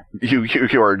anymore. You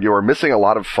are missing a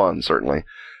lot of fun, certainly.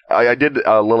 I did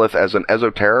Lilith as an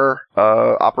esoterror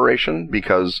operation,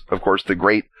 because, of course, the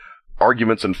great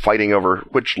arguments and fighting over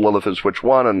which Lilith is which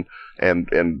one, and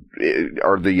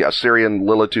are the Assyrian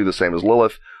Lilitu the same as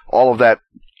Lilith, all of that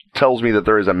tells me that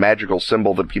there is a magical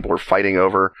symbol that people are fighting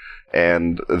over,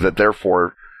 and that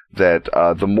therefore that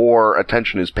the more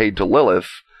attention is paid to Lilith,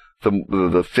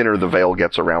 the thinner the veil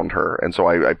gets around her. And so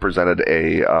I presented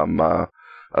a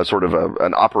sort of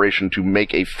an operation to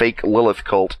make a fake Lilith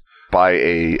cult by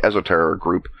a esoteric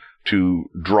group to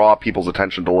draw people's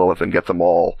attention to Lilith and get them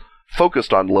all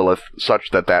focused on Lilith, such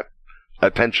that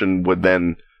attention would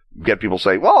then get people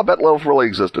say, well, I bet Lilith really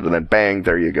existed, and then bang,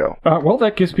 there you go. Well,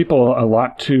 that gives people a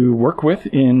lot to work with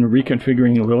in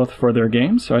reconfiguring Lilith for their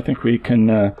games, so I think we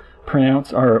can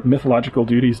pronounce our mythological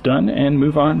duties done and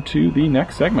move on to the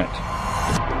next segment.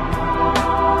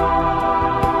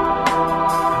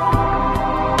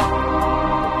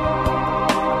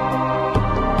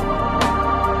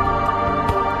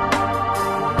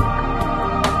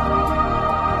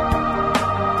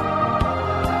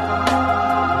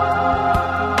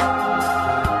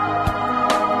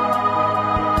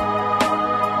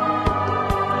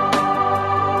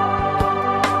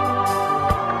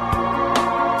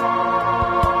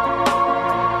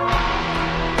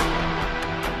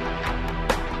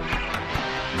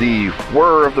 The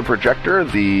whir of the projector,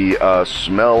 the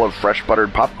smell of fresh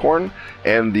buttered popcorn,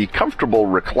 and the comfortable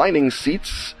reclining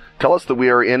seats tell us that we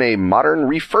are in a modern,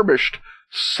 refurbished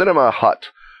cinema hut.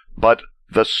 But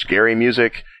the scary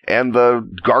music and the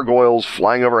gargoyles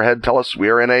flying overhead tell us we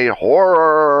are in a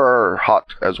horror hut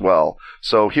as well.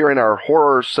 So here in our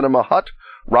horror cinema hut,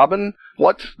 Robin,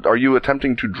 what are you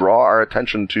attempting to draw our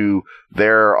attention to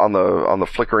there on the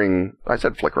flickering... I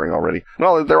said flickering already.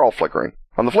 No, they're all flickering.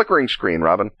 On the flickering screen,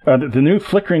 Robin. The new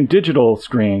flickering digital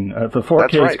screen, the 4K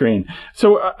That's right. screen.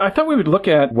 So I thought we would look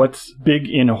at what's big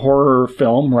in horror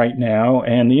film right now.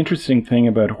 And the interesting thing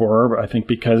about horror, I think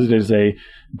because it is a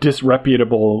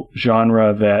disreputable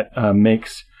genre that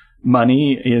makes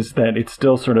money, is that it's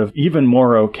still sort of even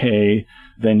more okay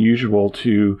than usual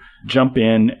to jump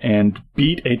in and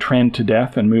beat a trend to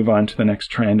death and move on to the next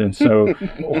trend. And so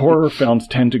horror films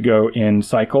tend to go in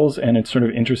cycles, and it's sort of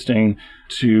interesting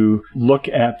to look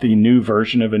at the new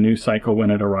version of a new cycle when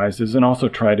it arises, and also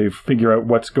try to figure out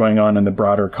what's going on in the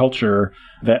broader culture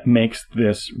that makes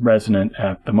this resonant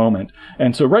at the moment.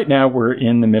 And so right now we're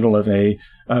in the middle of a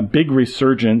big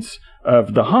resurgence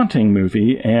of the Haunting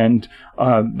movie, and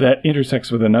that intersects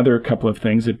with another couple of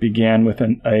things. It began with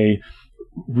a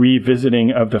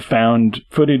revisiting of the found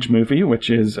footage movie, which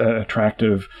is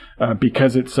attractive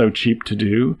because it's so cheap to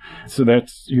do. So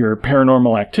that's your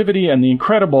Paranormal Activity, and the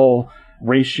incredible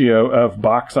ratio of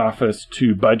box office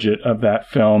to budget of that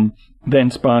film then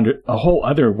spawned a whole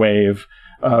other wave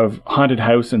of haunted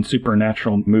house and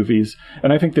supernatural movies.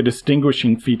 And I think the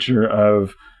distinguishing feature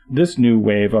of this new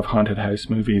wave of haunted house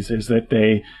movies is that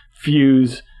they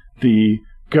fuse the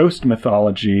ghost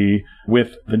mythology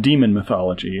with the demon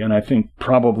mythology. And I think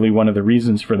probably one of the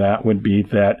reasons for that would be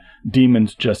that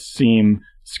demons just seem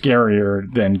scarier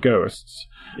than ghosts.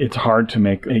 It's hard to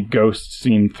make a ghost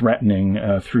seem threatening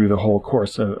through the whole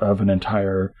course of an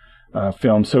entire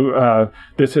film. So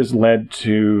this has led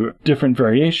to different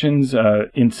variations.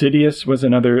 Insidious was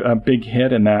another big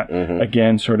hit, and that,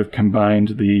 again, sort of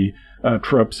combined the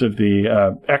tropes of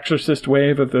the Exorcist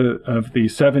wave of the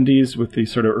 70s with the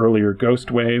sort of earlier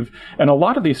ghost wave. And a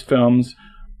lot of these films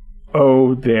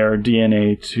owe their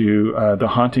DNA to The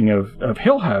Haunting of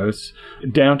Hill House,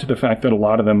 down to the fact that a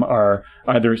lot of them are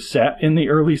either set in the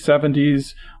early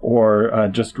 70s or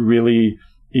just really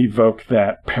evoke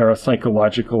that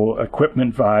parapsychological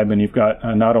equipment vibe. And you've got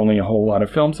not only a whole lot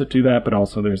of films that do that, but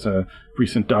also there's a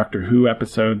recent Doctor Who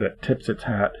episode that tips its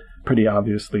hat pretty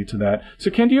obviously to that.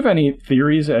 So Ken, do you have any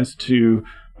theories as to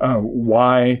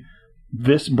why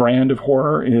this brand of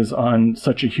horror is on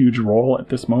such a huge roll at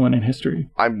this moment in history?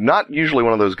 I'm not usually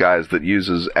one of those guys that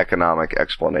uses economic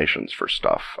explanations for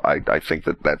stuff. I think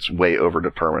that that's way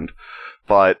overdetermined.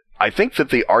 But I think that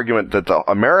the argument that the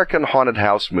American Haunted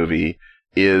House movie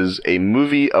is a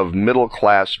movie of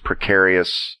middle-class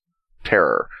precarious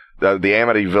terror. The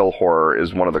Amityville Horror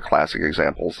is one of the classic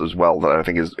examples as well that I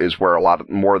think is where a lot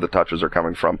more of the touches are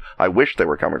coming from. I wish they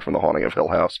were coming from The Haunting of Hill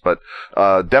House, but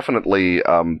definitely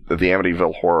the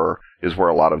Amityville Horror is where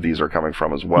a lot of these are coming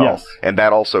from as well. Yes. And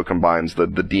that also combines the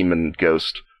demon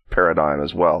ghost paradigm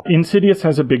as well. Insidious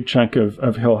has a big chunk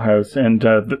of Hill House, and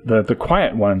the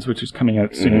Quiet Ones, which is coming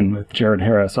out soon with Jared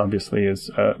Harris, obviously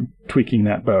is tweaking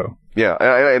that bow. Yeah,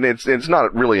 and it's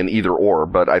not really an either or,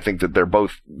 but I think that they're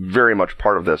both very much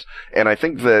part of this. And I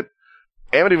think that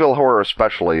Amityville Horror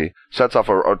especially sets off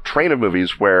a train of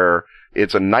movies where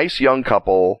it's a nice young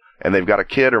couple and they've got a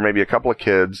kid or maybe a couple of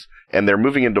kids and they're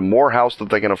moving into more house that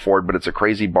they can afford, but it's a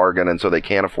crazy bargain and so they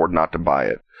can't afford not to buy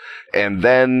it. And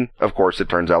then, of course, it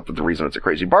turns out that the reason it's a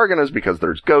crazy bargain is because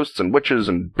there's ghosts and witches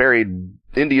and buried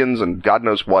Indians and God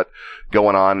knows what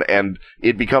going on, and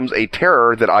it becomes a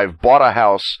terror that I've bought a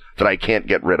house that I can't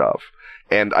get rid of.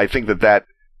 And I think that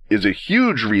is a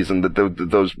huge reason that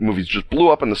those movies just blew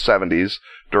up in the 70s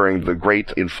during the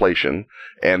great inflation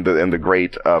and the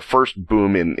great first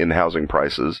boom in housing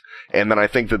prices. And then I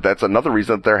think that that's another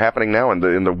reason that they're happening now in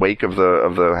the wake of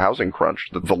the housing crunch.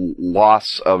 The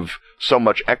loss of so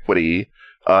much equity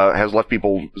has left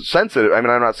people sensitive. I mean,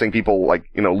 I'm not saying people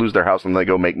lose their house and they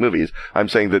go make movies. I'm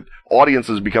saying that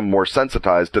audiences become more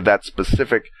sensitized to that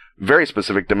very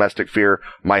specific domestic fear.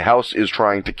 My house is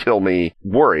trying to kill me.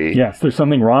 Worry. Yes, there's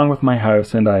something wrong with my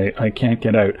house and I can't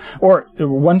get out. Or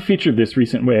one feature of this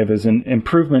recent wave is an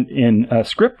improvement in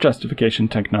script justification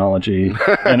technology,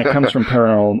 and it comes from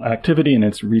Paranormal Activity, and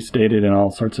it's restated in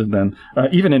all sorts of them.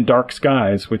 Even in Dark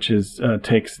Skies, which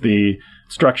takes the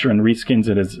structure and reskins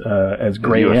it as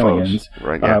gray aliens,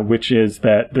 right, yeah. Which is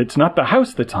that it's not the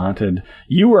house that's haunted.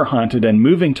 You are haunted, and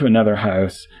moving to another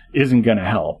house isn't going to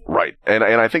help. Right. And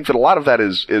I think that a lot of that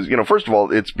is first of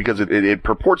all, it's because it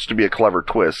purports to be a clever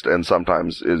twist and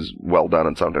sometimes is well done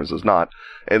and sometimes is not.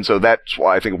 And so that's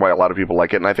why I think why a lot of people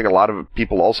like it. And I think a lot of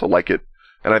people also like it.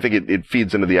 And I think it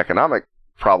feeds into the economic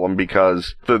problem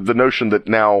because the notion that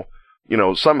now,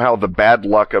 somehow the bad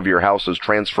luck of your house has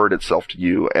transferred itself to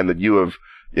you and that you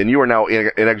are now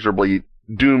inexorably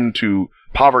doomed to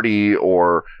poverty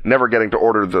or never getting to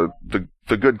order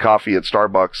the good coffee at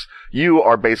Starbucks. You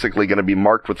are basically going to be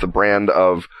marked with the brand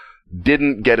of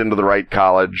didn't get into the right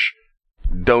college,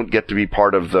 don't get to be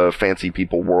part of the fancy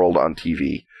people world on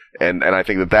TV. And I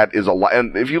think that is a lot.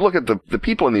 And if you look at the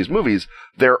people in these movies,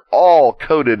 they're all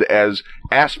coded as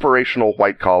aspirational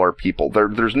white collar people.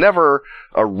 There's never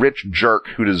a rich jerk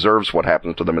who deserves what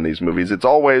happens to them in these movies. It's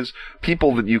always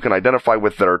people that you can identify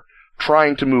with that are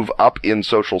trying to move up in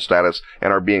social status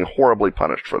and are being horribly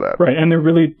punished for that. Right. And they're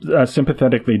really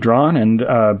sympathetically drawn.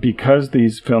 And because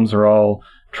these films are all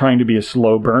trying to be a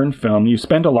slow burn film, you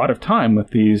spend a lot of time with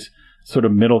these sort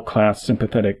of middle class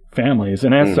sympathetic families.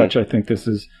 And as such, I think this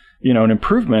is, an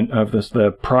improvement of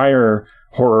the prior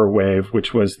horror wave,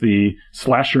 which was the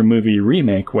slasher movie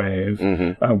remake wave,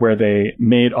 where they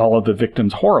made all of the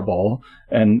victims horrible.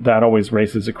 And that always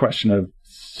raises a question of,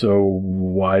 so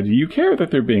why do you care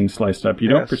that they're being sliced up? You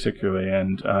don't particularly.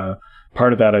 And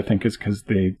part of that, I think, is because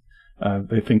they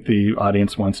think the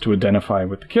audience wants to identify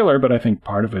with the killer, but I think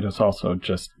part of it is also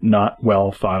just not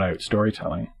well thought out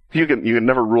storytelling. You can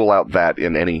never rule out that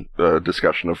in any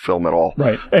discussion of film at all.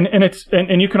 Right.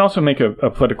 And you can also make a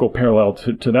political parallel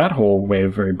to that whole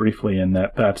wave very briefly, in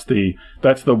that's the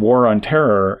War on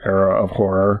Terror era of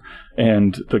horror,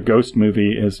 and the Ghost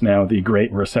movie is now the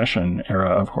Great Recession era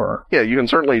of horror. Yeah, you can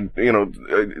certainly,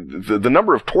 the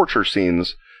number of torture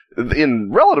scenes in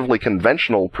relatively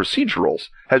conventional procedurals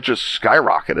has just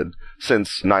skyrocketed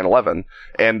since 9/11.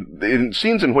 And in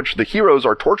scenes in which the heroes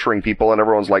are torturing people and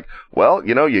everyone's like, well,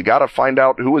 you gotta find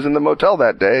out who was in the motel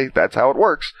that day. That's how it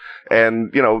works.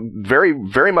 And, very,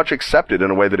 very much accepted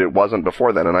in a way that it wasn't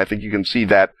before then. And I think you can see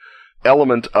that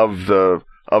element of the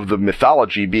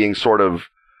mythology being sort of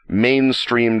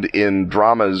mainstreamed in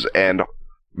dramas and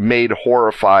made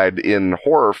horrified in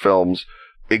horror films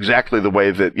exactly the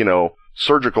way that,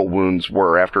 surgical wounds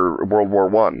were after World War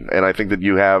I. And I think that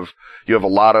you have a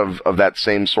lot of that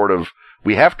same sort of,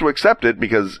 we have to accept it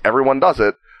because everyone does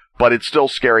it, but it's still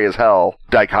scary as hell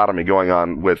dichotomy going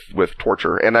on with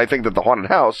torture. And I think that the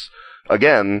haunted house,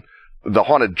 again, the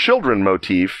haunted children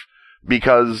motif,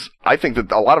 because I think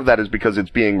that a lot of that is because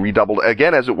it's being redoubled,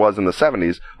 again, as it was in the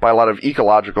 70s, by a lot of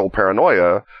ecological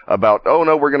paranoia about, oh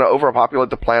no, we're going to overpopulate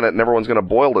the planet and everyone's going to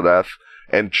boil to death,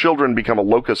 and children become a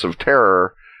locus of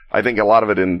terror. I think a lot of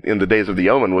it in the days of The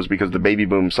Omen was because the baby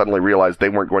boom suddenly realized they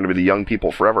weren't going to be the young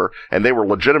people forever, and they were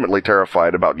legitimately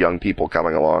terrified about young people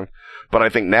coming along. But I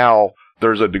think now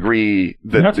there's a degree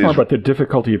that and that's more about the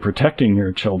difficulty of protecting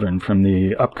your children from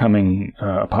the upcoming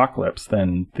apocalypse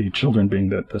than the children being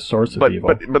the source of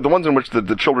evil. But the ones in which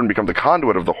the children become the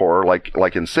conduit of the horror,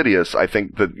 like Insidious, I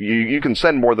think that you can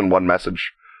send more than one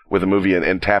message with a movie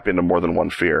and tap into more than one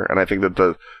fear. And I think that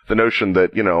the notion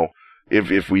that,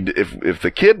 if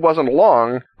the kid wasn't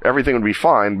along, everything would be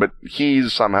fine, but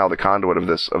he's somehow the conduit of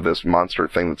this monster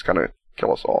thing that's going to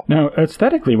kill us all. Now,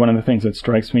 aesthetically, one of the things that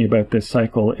strikes me about this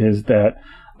cycle is that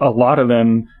a lot of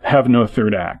them have no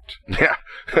third act. Yeah,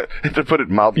 to put it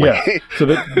mildly. Yeah, so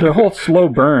the whole slow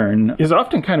burn is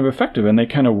often kind of effective, and they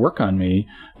kind of work on me.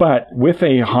 But with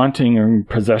a haunting or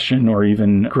possession or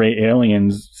even gray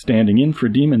aliens standing in for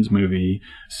demons movie,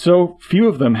 so few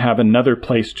of them have another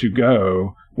place to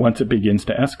go once it begins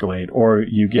to escalate. Or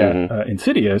you get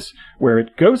Insidious, where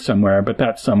it goes somewhere, but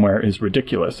that somewhere is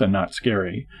ridiculous and not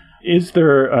scary. Is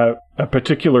there a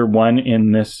particular one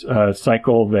in this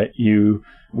cycle that you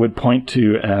would point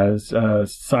to as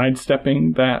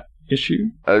sidestepping that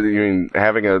issue? You mean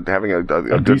having a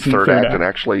good third act and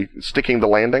actually sticking the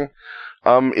landing?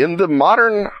 In the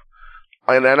modern,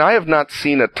 and I have not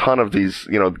seen a ton of these,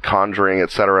 Conjuring,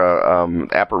 etc.,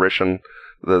 Apparition,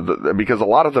 because a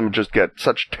lot of them just get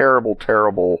such terrible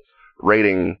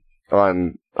rating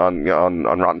on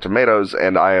Rotten Tomatoes,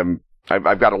 and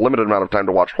I've got a limited amount of time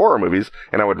to watch horror movies,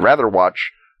 and I would rather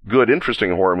watch good,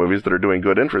 interesting horror movies that are doing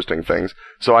good, interesting things.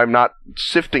 So I'm not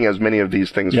sifting as many of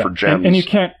these things for gems. And you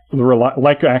can't rely,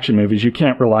 like action movies, you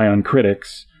can't rely on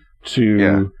critics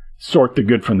to sort the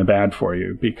good from the bad for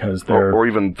you, because they're... Or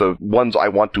even the ones I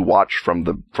want to watch from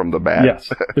the bad.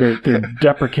 Yes, they're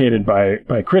deprecated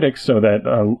by critics so that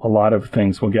a lot of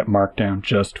things will get marked down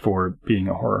just for being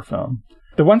a horror film.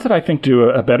 The ones that I think do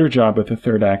a better job with the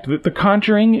third act, The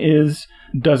Conjuring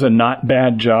does a not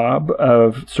bad job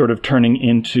of sort of turning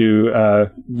into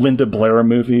a Linda Blair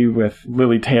movie with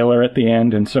Lily Taylor at the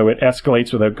end, and so it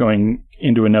escalates without going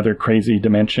into another crazy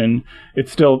dimension.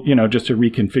 It's still, just a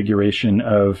reconfiguration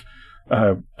of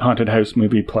haunted house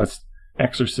movie plus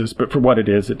Exorcist, but for what it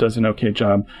is, it does an okay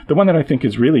job. The one that I think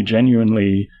is really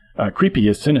genuinely creepy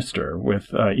is Sinister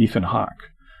with Ethan Hawke.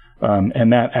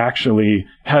 And that actually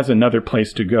has another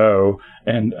place to go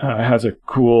and has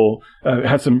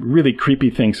has some really creepy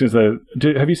things.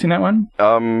 Have you seen that one?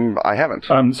 I haven't.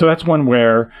 So that's one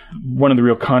where one of the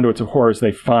real conduits of horror is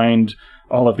they find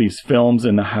all of these films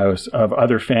in the house of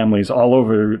other families all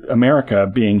over America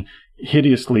being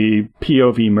hideously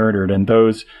POV murdered. And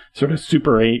those sort of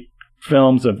Super 8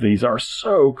 films of these are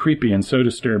so creepy and so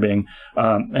disturbing.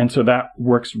 And so that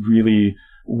works really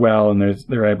well, and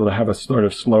they're able to have a sort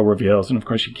of slow reveals, and of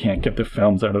course you can't get the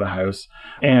films out of the house,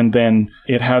 and then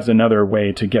it has another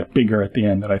way to get bigger at the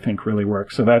end that I think really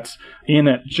works. So that's in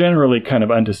a generally kind of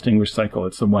undistinguished cycle.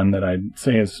 It's the one that I'd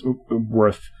say is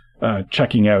worth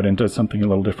checking out and does something a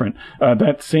little different.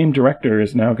 That same director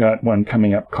has now got one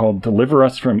coming up called Deliver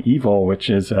Us from Evil, which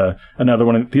is another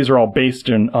one. These are all based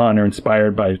on or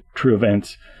inspired by true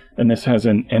events, and this has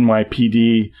an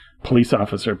NYPD police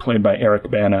officer played by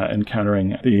Eric Bana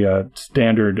encountering the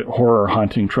standard horror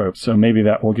haunting tropes. So maybe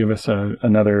that will give us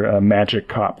another magic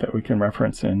cop that we can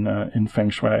reference in Feng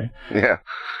Shui. Yeah.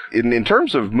 In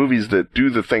terms of movies that do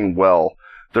the thing well,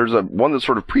 there's one that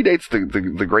sort of predates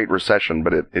the Great Recession,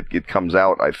 but it comes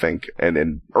out, I think,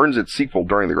 and earns its sequel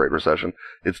during the Great Recession.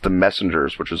 It's The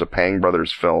Messengers, which is a Pang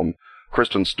Brothers film.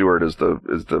 Kristen Stewart is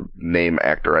the name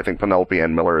actor. I think Penelope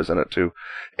Ann Miller is in it too.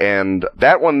 And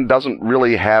that one doesn't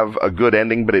really have a good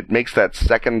ending, but it makes that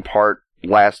second part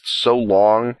last so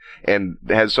long and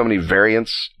has so many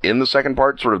variants in the second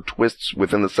part, sort of twists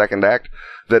within the second act,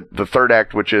 that the third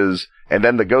act, which is, and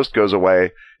then the ghost goes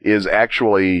away, is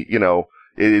actually,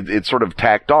 it's sort of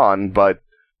tacked on, but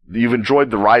you've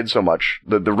enjoyed the ride so much.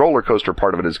 The roller coaster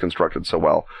part of it is constructed so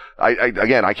well.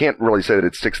 I can't really say that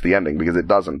it sticks the ending because it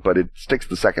doesn't, but it sticks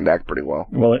the second act pretty well.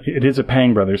 Well, it is a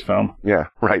Pang Brothers film. Yeah,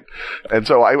 right. And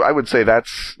so I would say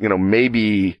that's,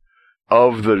 maybe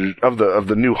of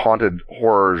the new haunted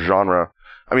horror genre.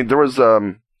 I mean, there was,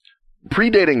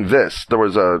 predating this, there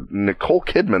was Nicole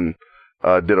Kidman,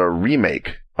 did a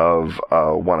remake of,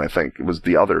 one, I think it was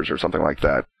The Others or something like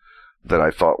that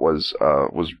I thought was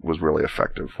really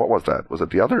effective. What was that? Was it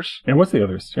The Others? It was The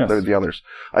Others, yes. The Others.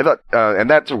 I thought, and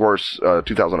that's of course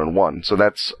 2001. So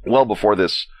that's well before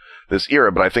this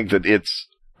era. But I think that it's,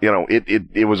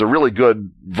 it was a really good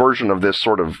version of this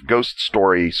sort of ghost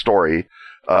story.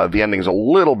 The ending's a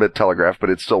little bit telegraphed,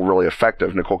 but it's still really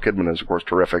effective. Nicole Kidman is of course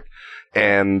terrific,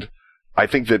 and I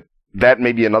think that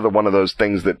may be another one of those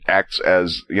things that acts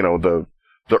as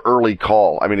the early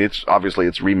call. I mean,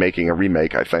 it's remaking a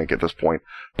remake, I think, at this point.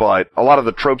 But a lot of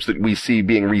the tropes that we see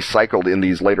being recycled in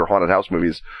these later haunted house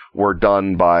movies were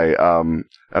done by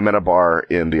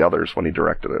Amenabar in The Others when he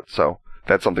directed it. So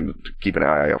that's something to keep an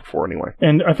eye out for anyway.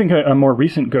 And I think a more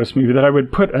recent ghost movie that I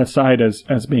would put aside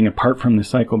as being apart from the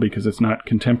cycle because it's not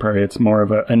contemporary, it's more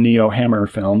of a Neo Hammer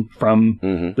film from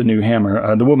the new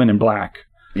Hammer, The Woman in Black.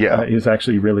 Yeah. Is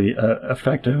actually really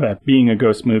effective at being a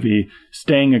ghost movie,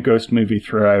 staying a ghost movie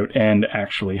throughout, and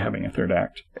actually having a third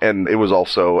act. And it was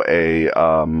also a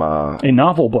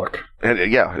novel book. And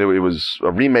it was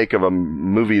a remake of a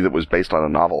movie that was based on a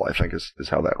novel, I think, is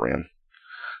how that ran.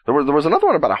 There was another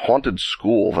one about a haunted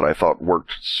school that I thought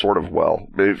worked sort of well,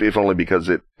 if only because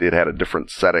it had a different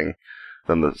setting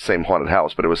than the same haunted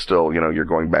house, but it was still, you're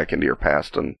going back into your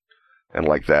past and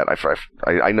like that. I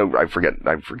forget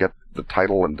the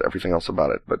title and everything else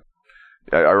about it, but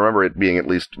I remember it being at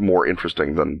least more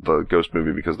interesting than the ghost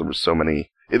movie because there were so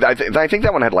many. I think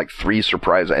that one had like 3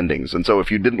 surprise endings, and so if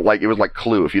you didn't like, it was like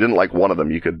Clue. If you didn't like one of them,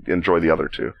 you could enjoy the other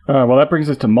 2. Well, that brings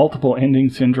us to multiple ending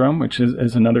syndrome, which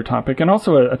is another topic, and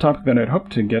also a topic that I'd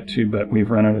hoped to get to, but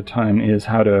we've run out of time, is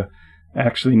how to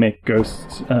actually make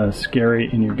ghosts scary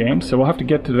in your game. So we'll have to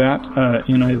get to that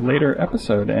in a later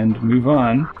episode and move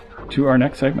on to our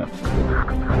next segment.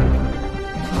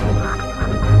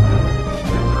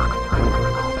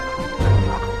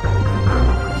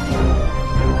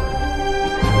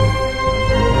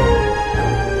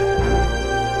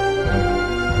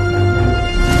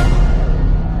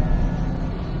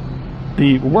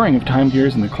 The whirring of time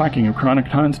gears and the clacking of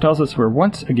chronotons tells us we're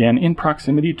once again in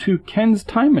proximity to Ken's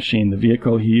time machine, the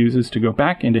vehicle he uses to go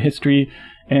back into history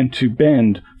and to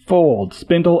bend, fold,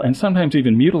 spindle, and sometimes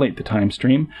even mutilate the time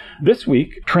stream. This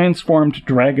week, transformed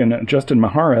dragon Justin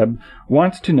Mahareb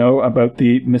wants to know about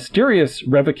the mysterious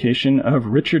revocation of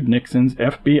Richard Nixon's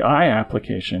FBI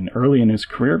application. Early in his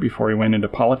career, before he went into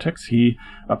politics, he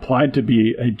applied to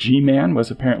be a G-man, was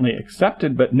apparently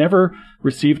accepted, but never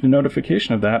received a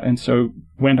notification of that, and so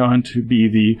went on to be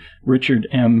the Richard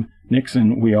M.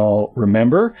 Nixon we all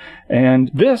remember.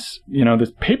 And this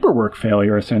paperwork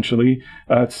failure essentially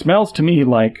smells to me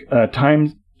like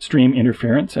time stream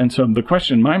interference. And so the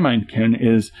question in my mind, Ken,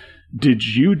 is, did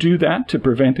you do that to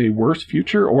prevent a worse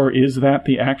future, or is that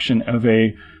the action of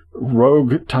a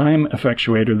rogue time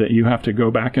effectuator that you have to go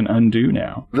back and undo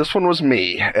now? This one was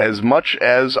me. As much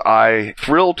as I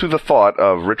thrill to the thought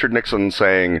of Richard Nixon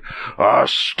saying,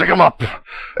 stick 'em up,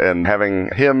 and having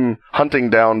him hunting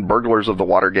down burglars of the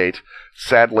Watergate,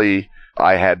 sadly,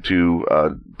 I had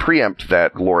to preempt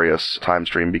that glorious time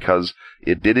stream because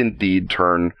it did indeed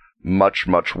turn much,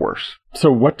 much worse. So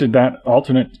what did that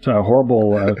alternate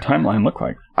horrible timeline look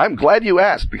like? I'm glad you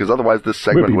asked, because otherwise this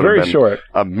segment would have been short.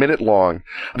 A minute long.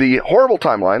 The horrible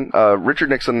timeline, Richard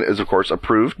Nixon is, of course,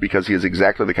 approved because he is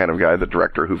exactly the kind of guy that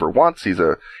Director Hoover wants. He's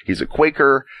a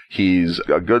Quaker. He's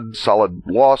a good, solid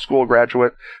law school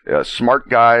graduate, a smart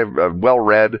guy,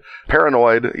 well-read,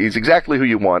 paranoid. He's exactly who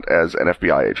you want as an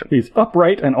FBI agent. He's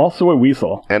upright and also a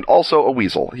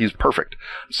weasel. He's perfect.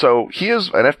 So he is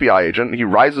an FBI agent. He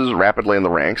rises rapidly in the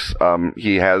ranks.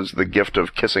 He has the gift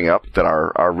of kissing up that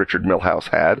our Richard Milhouse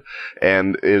had,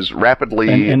 and is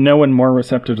rapidly... And no one more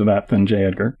receptive to that than J.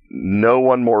 Edgar. No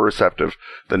one more receptive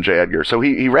than J. Edgar. So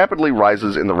he rapidly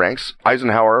rises in the ranks.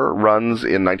 Eisenhower runs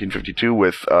in 1952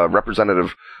 with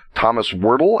Representative Thomas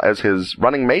Werdel as his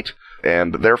running mate,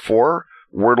 and therefore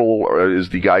Werdel is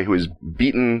the guy who is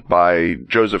beaten by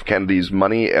Joseph Kennedy's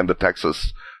money and the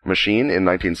Texas machine in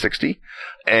 1960,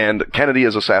 and Kennedy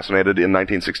is assassinated in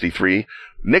 1963.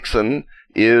 Nixon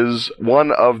is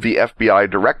one of the FBI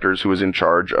directors who is in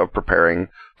charge of preparing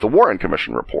the Warren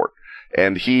Commission report.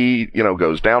 And he,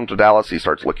 goes down to Dallas, he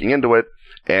starts looking into it,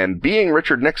 and being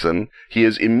Richard Nixon, he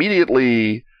is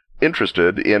immediately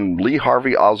interested in Lee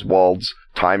Harvey Oswald's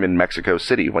time in Mexico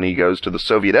City when he goes to the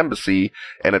Soviet embassy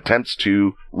and attempts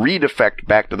to redefect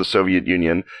back to the Soviet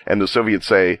Union, and the Soviets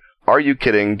say, "Are you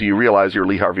kidding? Do you realize you're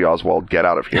Lee Harvey Oswald? Get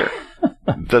out of here."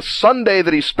 The Sunday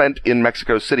that he spent in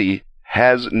Mexico City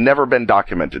has never been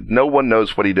documented. No one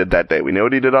knows what he did that day. We know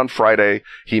what he did on Friday.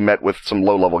 He met with some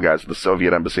low-level guys at the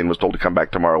Soviet embassy and was told to come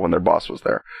back tomorrow when their boss was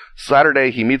there.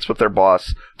 Saturday, he meets with their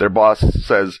boss. Their boss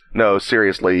says, "No,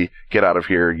 seriously, get out of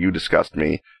here. You disgust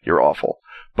me. You're awful."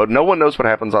 But no one knows what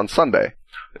happens on Sunday.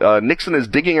 Nixon is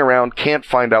digging around, can't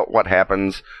find out what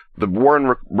happens. The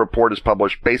Warren report is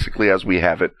published basically as we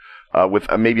have it, with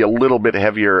maybe a little bit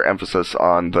heavier emphasis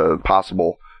on the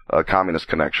possible communist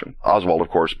connection. Oswald, of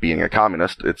course, being a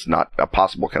communist, it's not a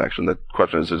possible connection. The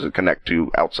question is, does it connect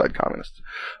to outside communists?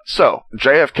 So,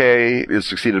 JFK is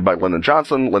succeeded by Lyndon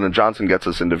Johnson. Lyndon Johnson gets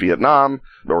us into Vietnam,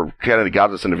 or Kennedy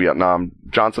got us into Vietnam.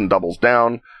 Johnson doubles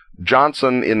down.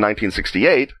 Johnson, in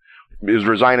 1968, is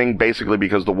resigning basically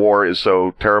because the war is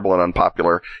so terrible and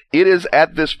unpopular. It is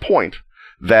at this point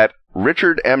that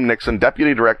Richard M. Nixon,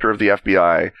 Deputy Director of the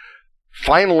FBI,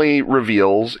 finally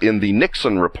reveals in the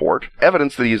Nixon report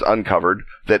evidence that he's uncovered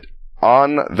that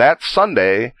on that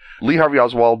Sunday, Lee Harvey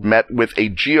Oswald met with a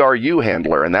GRU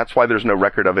handler, and that's why there's no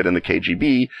record of it in the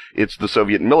KGB. It's the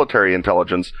Soviet military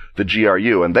intelligence, the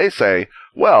GRU, and they say,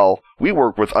 "Well, we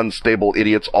work with unstable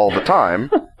idiots all the time.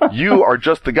 You are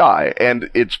just the guy." And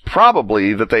it's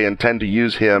probably that they intend to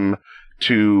use him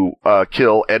to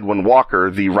kill Edwin Walker,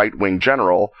 the right-wing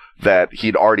general that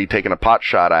he'd already taken a pot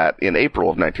shot at in April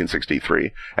of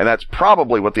 1963. And that's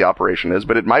probably what the operation is,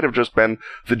 but it might have just been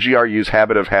the GRU's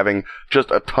habit of having just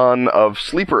a ton of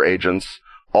sleeper agents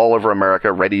all over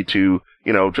America ready to,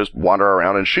 just wander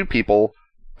around and shoot people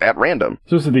at random.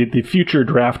 So this is the future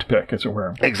draft pick, as it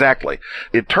were. Exactly.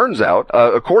 It turns out,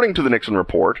 according to the Nixon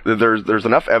report, there's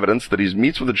enough evidence that he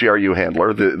meets with a GRU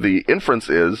handler. The inference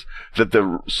is that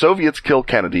the Soviets kill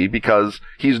Kennedy because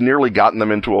he's nearly gotten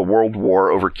them into a world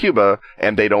war over Cuba,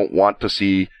 and they don't want to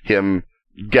see him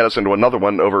get us into another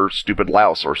one over stupid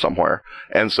Laos or somewhere.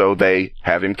 And so they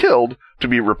have him killed to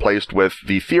be replaced with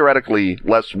the theoretically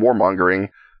less warmongering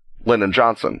Lyndon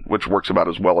Johnson, which works about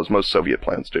as well as most Soviet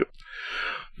plans do.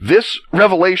 This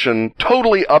revelation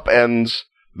totally upends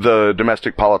the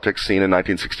domestic politics scene in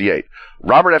 1968.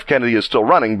 Robert F. Kennedy is still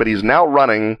running, but he's now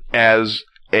running as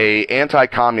a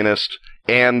anti-communist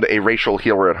and a racial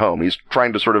healer at home. He's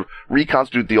trying to sort of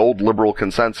reconstitute the old liberal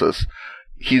consensus.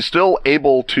 He's still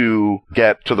able to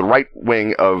get to the right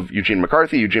wing of Eugene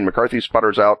McCarthy. Eugene McCarthy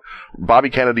sputters out. Bobby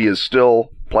Kennedy is still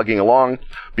plugging along.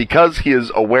 Because he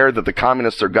is aware that the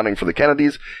communists are gunning for the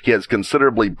Kennedys, he has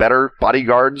considerably better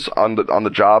bodyguards on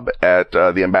the job at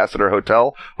the Ambassador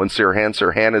Hotel when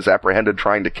Sirhan is apprehended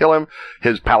trying to kill him.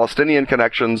 His Palestinian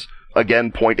connections,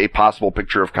 again, point a possible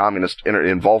picture of communist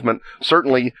involvement.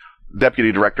 Certainly,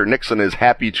 Deputy Director Nixon is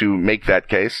happy to make that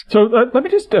case. So let me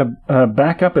just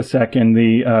back up a second.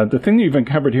 The thing that you've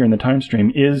uncovered here in the time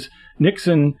stream, is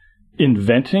Nixon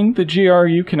inventing the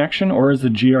GRU connection, or is the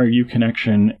GRU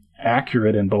connection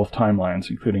accurate in both timelines,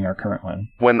 including our current one?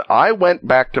 When I went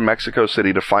back to Mexico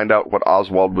City to find out what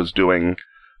Oswald was doing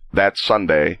that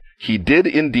Sunday, he did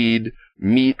indeed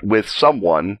meet with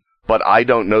someone, but I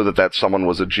don't know that someone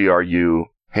was a GRU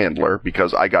handler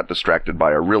because I got distracted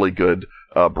by a really good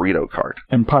burrito cart.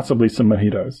 And possibly some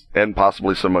mojitos.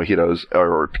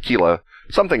 Or tequila,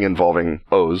 something involving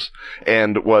O's,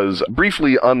 and was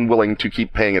briefly unwilling to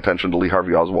keep paying attention to Lee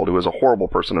Harvey Oswald, who is a horrible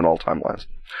person in all timelines.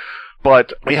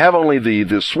 But we have only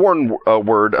the sworn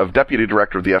word of Deputy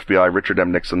Director of the FBI, Richard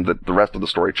M. Nixon, that the rest of the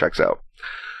story checks out.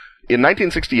 In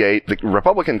 1968, the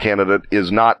Republican candidate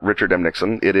is not Richard M.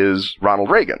 Nixon, it is Ronald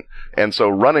Reagan. And so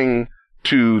running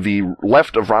to the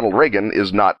left of Ronald Reagan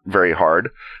is not very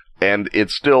hard. And it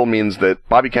still means that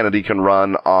Bobby Kennedy can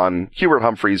run on Hubert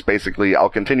Humphrey's basically I'll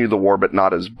continue the war but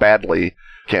not as badly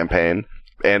campaign,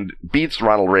 and beats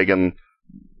Ronald Reagan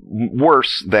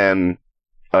worse than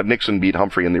Nixon beat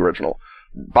Humphrey in the original.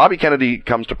 Bobby Kennedy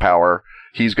comes to power.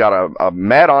 He's got a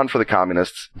mad on for the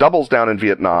communists, doubles down in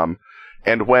Vietnam,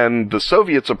 and when the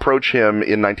Soviets approach him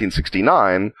in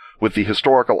 1969 with the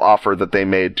historical offer that they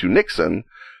made to Nixon,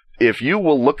 if you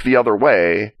will look the other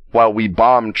way while we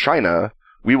bomb China,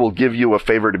 we will give you a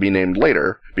favor to be named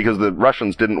later, because the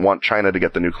Russians didn't want China to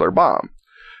get the nuclear bomb.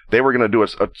 They were going to do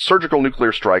a surgical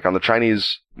nuclear strike on the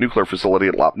Chinese nuclear facility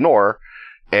at Lop Nor,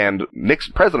 and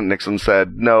President Nixon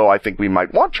said, no, I think we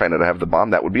might want China to have the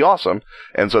bomb. That would be awesome.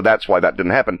 And so that's why that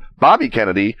didn't happen. Bobby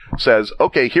Kennedy says,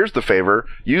 okay, here's the favor.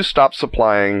 You stop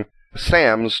supplying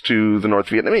SAMs to the North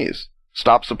Vietnamese.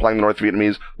 Stop supplying the North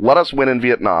Vietnamese. Let us win in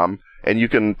Vietnam, and you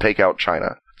can take out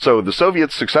China. So the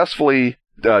Soviets successfully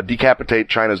decapitate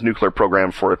China's nuclear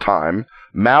program for a time.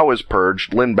 Mao is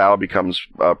purged. Lin Biao becomes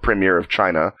premier of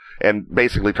China and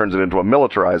basically turns it into a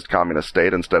militarized communist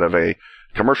state instead of a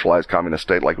commercialized communist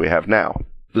state like we have now.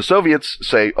 The Soviets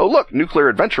say, oh look,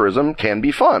 nuclear adventurism can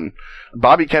be fun.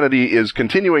 Bobby Kennedy is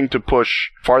continuing to push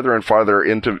farther and farther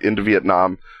into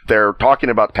Vietnam. They're talking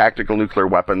about tactical nuclear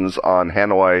weapons on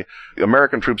Hanoi.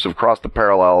 American troops have crossed the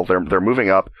parallel. They're moving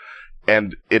up.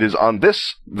 And it is on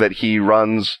this that he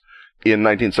runs in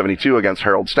 1972 against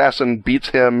Harold Stassen, beats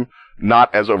him,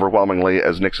 not as overwhelmingly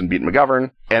as Nixon beat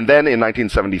McGovern. And then in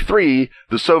 1973,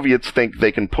 the Soviets think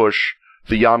they can push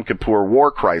the Yom Kippur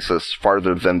War crisis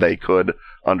farther than they could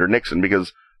under Nixon,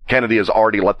 because Kennedy has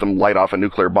already let them light off a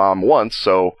nuclear bomb once,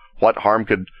 so what harm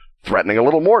could threatening a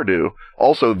little more do?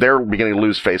 Also, they're beginning to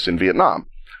lose face in Vietnam.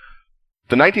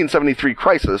 The 1973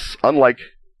 crisis, unlike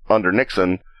under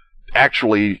Nixon,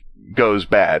 actually goes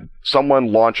bad.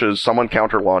 Someone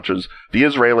counter-launches, the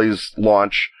Israelis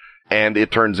launch, and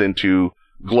it turns into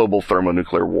global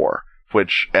thermonuclear war,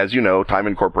 which, as you know, Time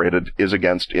Incorporated is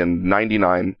against in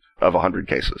 99 of 100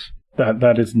 cases.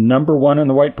 That is number one on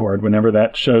the whiteboard whenever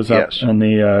that shows up in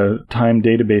the Time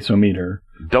database-o-meter.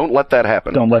 Don't let that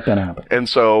happen. Don't let that happen. And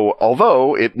so,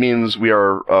 although it means we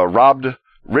are robbed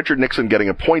Richard Nixon getting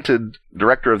appointed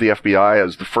director of the FBI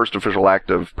as the first official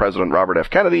act of President Robert F.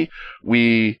 Kennedy,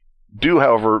 we do,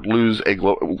 however, lose a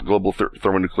global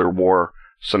thermonuclear war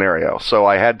scenario. So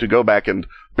I had to go back and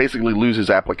basically lose his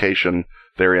application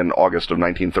there in August of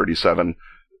 1937,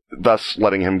 thus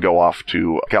letting him go off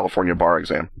to California bar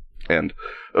exam and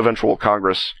eventual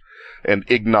Congress and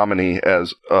ignominy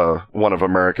as one of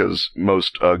America's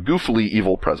most goofily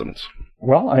evil presidents.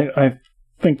 Well, I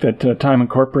think that Time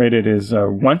Incorporated is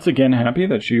once again happy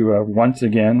that you once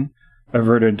again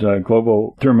averted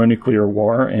global thermonuclear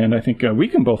war, and I think we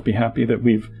can both be happy that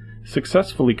we've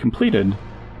successfully completed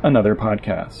another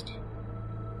podcast.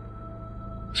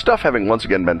 Stuff having once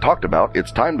again been talked about, it's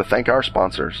time to thank our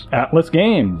sponsors. Atlas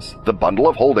Games, The Bundle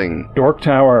of Holding, Dork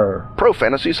Tower, Pro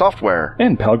Fantasy Software,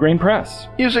 and Pelgrane Press.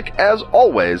 Music, as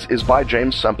always, is by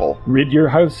James Semple. Rid your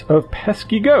house of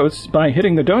pesky ghosts by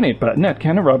hitting the donate button at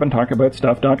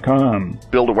kenandrobintalkaboutstuff.com.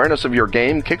 Build awareness of your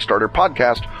game, Kickstarter,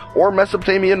 podcast, or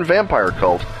Mesopotamian vampire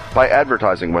cult by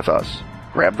advertising with us.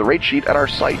 Grab the rate sheet at our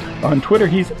site. On Twitter,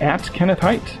 he's at Kenneth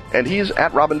Hite. And he's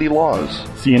at Robin D. Laws.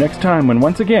 See you next time when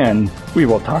once again, we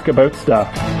will talk about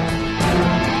stuff.